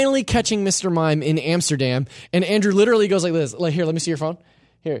finally catching Mr. Mime in Amsterdam, and Andrew literally goes like this. Like, here, let me see your phone.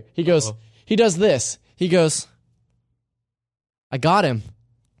 Here, he goes, he does this. He goes, I got him.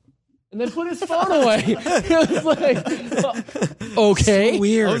 And then put his phone away. It was like, okay. So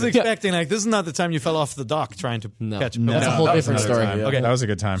weird. I was expecting, like, this is not the time you fell off the dock trying to catch him. That's a whole different story. Okay, that was a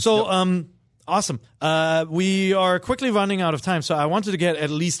good time. So, Awesome. We are quickly running out of time, so I wanted to get at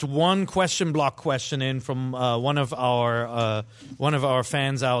least one question block question in from one of our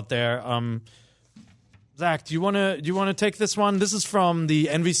fans out there. Zach, do you want to take this one? This is from the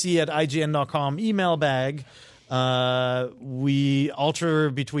nvc@ign.com email bag. We alter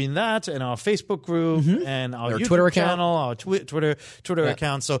between that and our Facebook group and our YouTube Twitter account. channel, our Twitter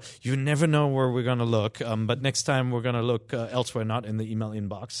account. So you never know where we're going to look. But next time we're going to look elsewhere, not in the email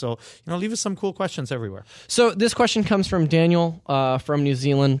inbox. So, leave us some cool questions everywhere. So this question comes from Daniel from New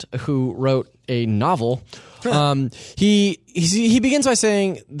Zealand, who wrote a novel. He begins by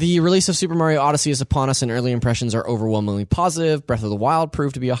saying the release of Super Mario Odyssey is upon us and early impressions are overwhelmingly positive. Breath of the Wild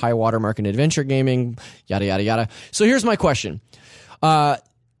proved to be a high watermark in adventure gaming, yada, yada, yada. So here's my question.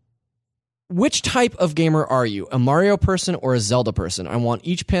 Which type of gamer are you? A Mario person or a Zelda person? I want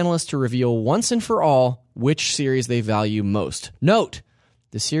each panelist to reveal once and for all which series they value most. Note,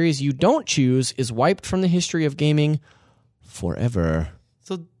 the series you don't choose is wiped from the history of gaming forever.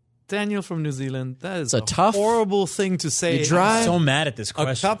 So Daniel from New Zealand, that is a tough, horrible thing to say. I'm so mad at this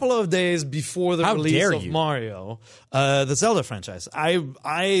question. A couple of days before the release of Mario, the Zelda franchise.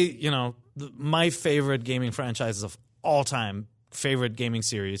 My favorite gaming franchises of all time, favorite gaming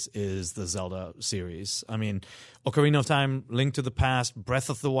series is the Zelda series. I mean, Ocarina of Time, Link to the Past, Breath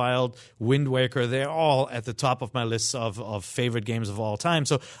of the Wild, Wind Waker, they're all at the top of my list of favorite games of all time.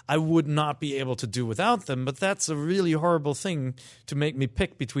 So I would not be able to do without them, but that's a really horrible thing to make me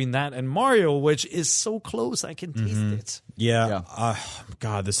pick between that and Mario, which is so close I can taste it. Yeah.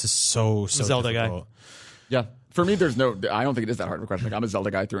 God, this is so Zelda difficult. guy. Yeah. For me, I don't think it is that hard of a question. Like, I'm a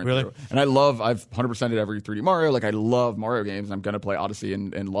Zelda guy through and Really? through. And I've 100%ed every 3D Mario. Like, I love Mario games. I'm going to play Odyssey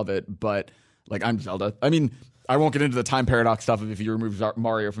and love it. But, like, I'm Zelda. I mean, I won't get into the time paradox stuff of if you remove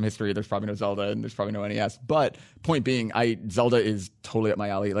Mario from history, there's probably no Zelda and there's probably no NES. But point being, Zelda is totally up my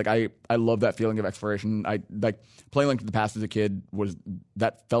alley. Like, I love that feeling of exploration. I like playing Link to the Past as a kid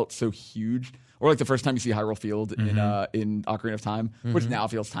that felt so huge. Or like the first time you see Hyrule Field in Ocarina of Time, which now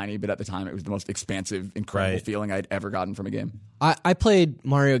feels tiny, but at the time it was the most expansive, incredible feeling I'd ever gotten from a game. I played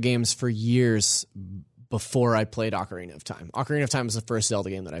Mario games for years before I played Ocarina of Time. Ocarina of Time was the first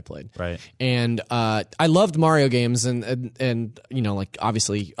Zelda game that I played. Right. And I loved Mario games, and like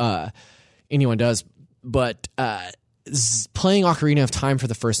obviously anyone does, but playing Ocarina of Time for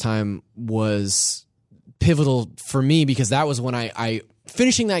the first time was pivotal for me because that was when I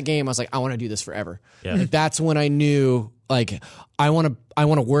finishing that game, I was like, I want to do this forever. Yeah. Like, that's when I knew, like, I want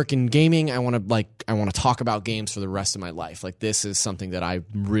to work in gaming. I want to talk about games for the rest of my life. Like, this is something that I'm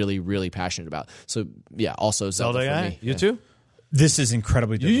really, really passionate about. So yeah, also Zelda for guy. me. You too? This is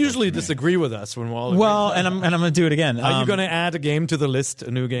incredibly difficult. You usually disagree with us when we're all and I'm going to do it again. Are you going to add a game to the list,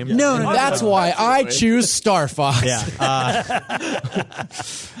 a new game? No, that's why I choose Star Fox. Yeah.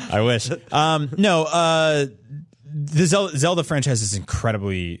 I wish. The Zelda franchise is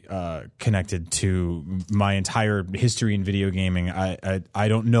incredibly connected to my entire history in video gaming. I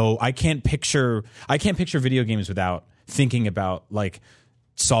don't know. I can't picture video games without thinking about like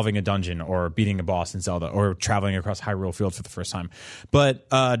solving a dungeon or beating a boss in Zelda or traveling across Hyrule Field for the first time. But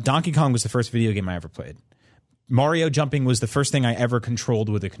Donkey Kong was the first video game I ever played. Mario jumping was the first thing I ever controlled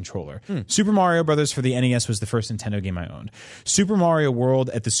with a controller. Super Mario Brothers for the NES was the first Nintendo game I owned. Super Mario World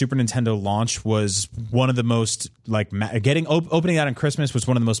at the Super Nintendo launch was one of the most opening that on Christmas was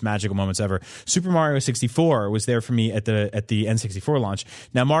one of the most magical moments ever. Super Mario 64 was there for me at the N64 launch.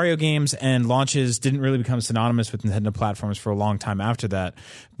 Now Mario games and launches didn't really become synonymous with Nintendo platforms for a long time after that,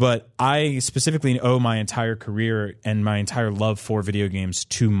 but I specifically owe my entire career and my entire love for video games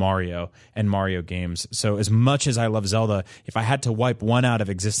to Mario and Mario games. So as much as I love Zelda, if I had to wipe one out of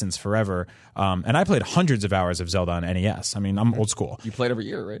existence forever, and I played hundreds of hours of Zelda on NES. I mean, I'm old school. You played every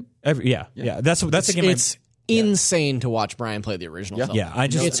year, right? Yeah. That's a game. It's insane to watch Brian play the original Zelda. Yeah,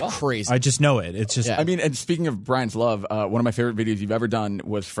 it's crazy. I just know it. It's just. I mean, and speaking of Brian's love, one of my favorite videos you've ever done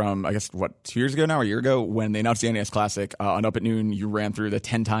was from, I guess, 2 years ago now, or a year ago, when they announced the NES Classic. On Up at Noon, you ran through the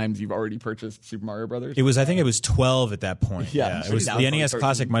 10 times you've already purchased Super Mario Brothers. I think it was 12 at that point. Yeah. It was the NES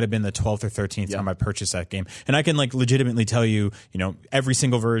Classic might have been the 12th or 13th time I purchased that game, and I can like legitimately tell you, every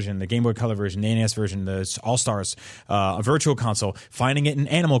single version, the Game Boy Color version, the NES version, the All Stars, a Virtual Console, finding it in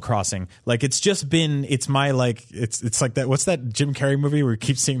Animal Crossing. Like it's my like it's like that. What's that Jim Carrey movie where we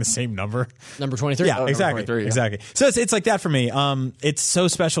keep seeing the same number? Number 23. Yeah, exactly. 23, yeah. Exactly. So it's like that for me. It's so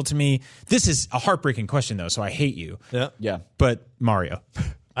special to me. This is a heartbreaking question though, so I hate you. Yeah. But Mario.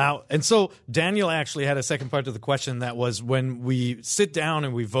 Wow. And so Daniel actually had a second part to the question that was when we sit down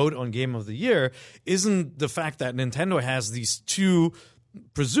and we vote on Game of the Year, isn't the fact that Nintendo has these two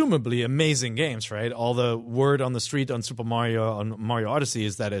presumably amazing games, right? All the word on the street on Mario Odyssey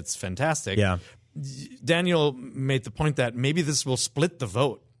is that it's fantastic. Yeah. Daniel made the point that maybe this will split the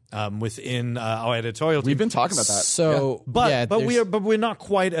vote within our editorial team. We've been talking about that. So, But we're not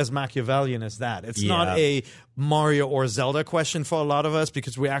quite as Machiavellian as that. It's not a Mario or Zelda question for a lot of us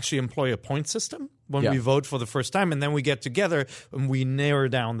because we actually employ a point system when we vote for the first time, and then we get together and we narrow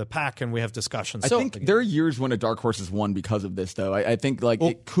down the pack and we have discussions. I think there are years when a dark horse has won because of this, though. I think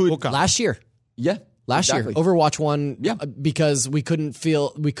it could last year. Yeah. Last year, Overwatch won because we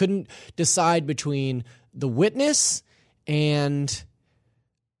couldn't decide between The Witness and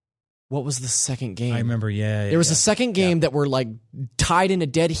what was the second game? I remember, there was a second game that were like tied in a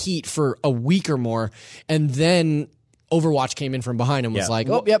dead heat for a week or more, and then Overwatch came in from behind and was like,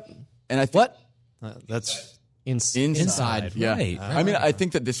 "Oh, yep." And I think that's inside. Yeah. Right. I mean, I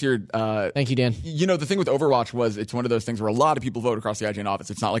think that this year. Thank you, Dan. You know, the thing with Overwatch was it's one of those things where a lot of people vote across the IGN office.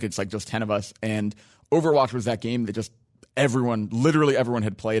 It's not like it's like just 10 of us. And Overwatch was that game that just literally everyone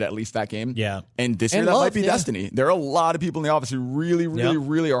had played at least that game. Yeah. And this year And that loved, might be Destiny. There are a lot of people in the office who really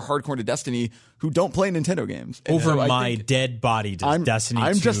are hardcore into Destiny who don't play Nintendo games. And Over so my dead body does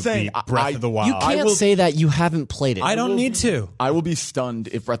Destiny 2 just saying, beat Breath of the Wild. You can't say that you haven't played it. I don't need to. I will be stunned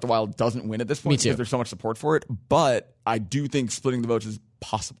if Breath of the Wild doesn't win at this point Me too. because there's so much support for it. But I do think splitting the votes is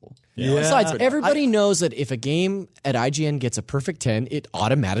possible. Besides, everybody knows that if a game at IGN gets a perfect 10, it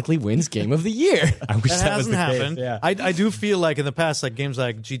automatically wins Game of the Year. I wish that that was hasn't the happened. case. Yeah. I do feel like in the past, like games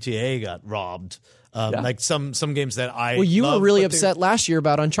like GTA got robbed. Like some games that I Well, you love, were really but upset last year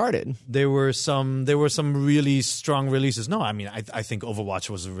about Uncharted. There were some really strong releases. No, I mean I think Overwatch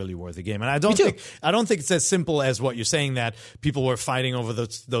was a really worthy game, and I don't think it's as simple as what you're saying that people were fighting over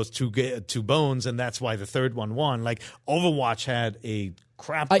those two bones, and that's why the third one won. Like Overwatch had a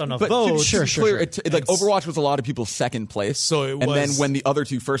crap ton of votes. Sure. Like Overwatch was a lot of people's second place. So it and then was- when the other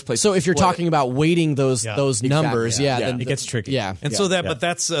two first place. So if you're split, talking about weighting those numbers, then It gets tricky. Yeah. And but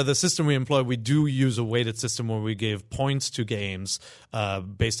that's the system we employ. We do use a weighted system where we give points to games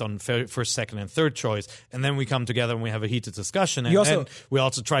based on first, second, and third choice, and then we come together and we have a heated discussion. And, and we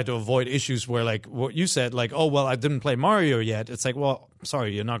also try to avoid issues where, like what you said, like, oh well, I didn't play Mario yet. It's like, well,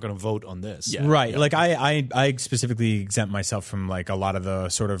 sorry, you're not going to vote on this. Yeah. Right. Like I specifically exempt myself from like a lot of the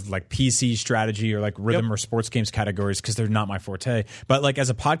sort of like PC strategy or like rhythm or sports games categories because they're not my forte. But like as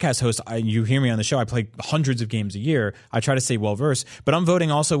a podcast host, you hear me on the show, I play hundreds of games a year. I try to stay well versed, but I'm voting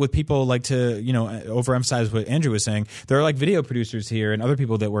also with people like to, overemphasize what Andrew was saying. There are like video producers here and other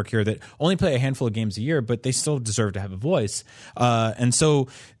people that work here that only play a handful of games a year, but they still deserve to have a voice. And so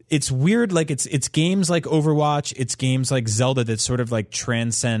it's weird, like it's games like Overwatch, it's games like Zelda that sort of like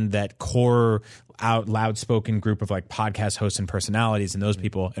transcend that core loud-spoken group of like podcast hosts and personalities and those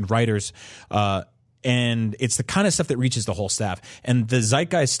people and writers. And it's the kind of stuff that reaches the whole staff. And the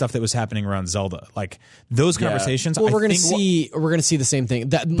zeitgeist stuff that was happening around Zelda, like those conversations. Well, we're going to see the same thing.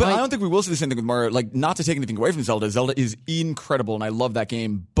 But I don't think we will see the same thing with Mario. Like, not to take anything away from Zelda. Zelda is incredible, and I love that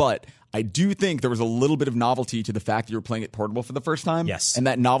game. But I do think there was a little bit of novelty to the fact that you were playing it portable for the first time. Yes. And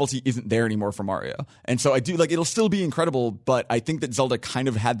that novelty isn't there anymore for Mario. And so I do, like, it'll still be incredible, but I think that Zelda kind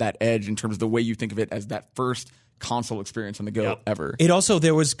of had that edge in terms of the way you think of it as that first console experience on the go ever. It also,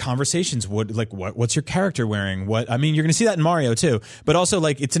 there was conversations. What's your character wearing? You're going to see that in Mario too. But also,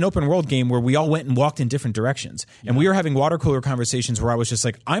 like, it's an open world game where we all went and walked in different directions, and we were having water cooler conversations where I was just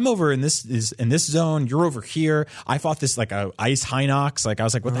like, I'm over in this zone, you're over here. I fought this like a ice Hinox. Like I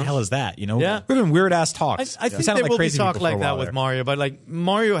was like, what the hell is that? We're having weird ass talks. I think sounded there will be crazy talk people for like a that while with there. Mario, but like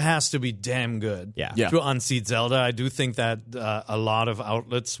Mario has to be damn good Yeah. to unseat Zelda. I do think that a lot of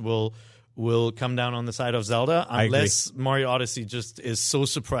outlets will come down on the side of Zelda unless Mario Odyssey just is so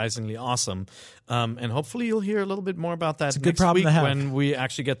surprisingly awesome. And hopefully you'll hear a little bit more about that good next problem week to have. when we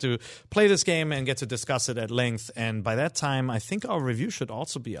actually get to play this game and get to discuss it at length. And by that time, I think our review should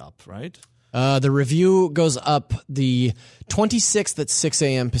also be up, right? The review goes up the 26th at 6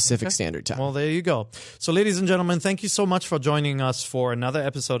 a.m. Pacific Standard Time. Well, there you go. So, ladies and gentlemen, thank you so much for joining us for another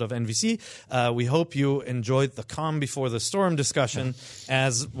episode of NVC. We hope you enjoyed the calm before the storm discussion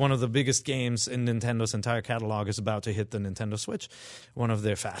as one of the biggest games in Nintendo's entire catalog is about to hit the Nintendo Switch, one of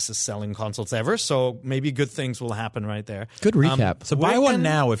their fastest selling consoles ever. So maybe good things will happen right there. Good recap. So buy one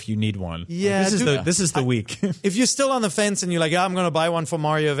now if you need one. Yeah, This is the week. If you're still on the fence and you're like, I'm going to buy one for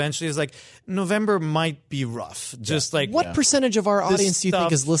Mario eventually, it's like, November might be rough. Just like What percentage of our audience do you think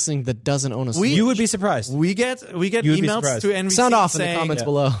stuff- is listening that doesn't own a Switch? You would be surprised. We get You would be emails surprised. to NVC. Sound off in the saying- comments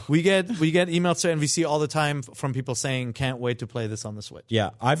below. We get emails to NVC all the time from people saying, "Can't wait to play this on the Switch."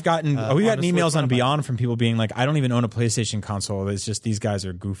 Yeah, I've gotten we on got the Switch, emails one on of my- Beyond from people being like, I don't even own a PlayStation console. It's just these guys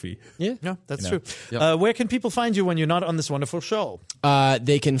are goofy. Yeah. No, that's You know. true. Where can people find you when you're not on this wonderful show?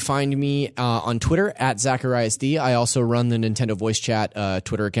 They can find me on Twitter at ZachariasD. I also run the Nintendo Voice Chat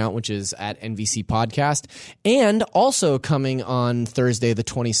Twitter account, which is at NVC Podcast. And also coming on Thursday, the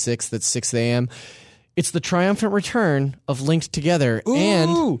 26th at 6 a.m., it's the triumphant return of Linked Together.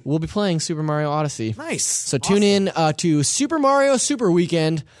 And we'll be playing Super Mario Odyssey. Nice. So tune in to Super Mario Super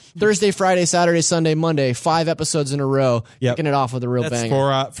Weekend, Thursday, Friday, Saturday, Sunday, Monday, 5 episodes in a row, Yep. kicking it off with a real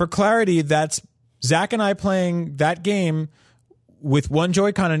banger. For clarity, that's Zach and I playing that game with one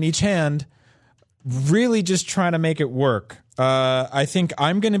Joy-Con in each hand, really just trying to make it work. I think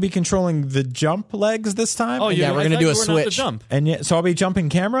I'm going to be controlling the jump legs this time. yeah, we're gonna do a switch. Jump. And yeah, so I'll be jumping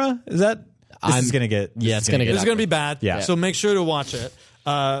camera. Is that? This is going to get. Yeah, it's gonna get This is going to be bad. Yeah. So make sure to watch it.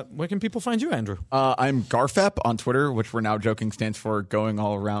 Where can people find you, Andrew? I'm Garfep on Twitter, which we're now joking stands for going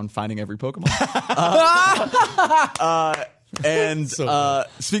all around finding every Pokemon. And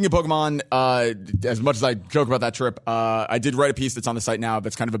speaking of Pokemon, as much as I joke about that trip, I did write a piece that's on the site now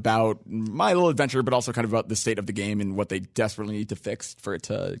that's kind of about my little adventure, but also kind of about the state of the game and what they desperately need to fix for it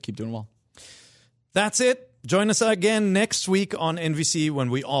to keep doing well. That's it. Join us again next week on NVC when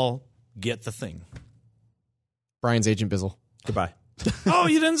we all get the thing. Brian's Agent Bizzle. Goodbye. Oh,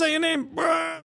 you didn't say your name. Bruh.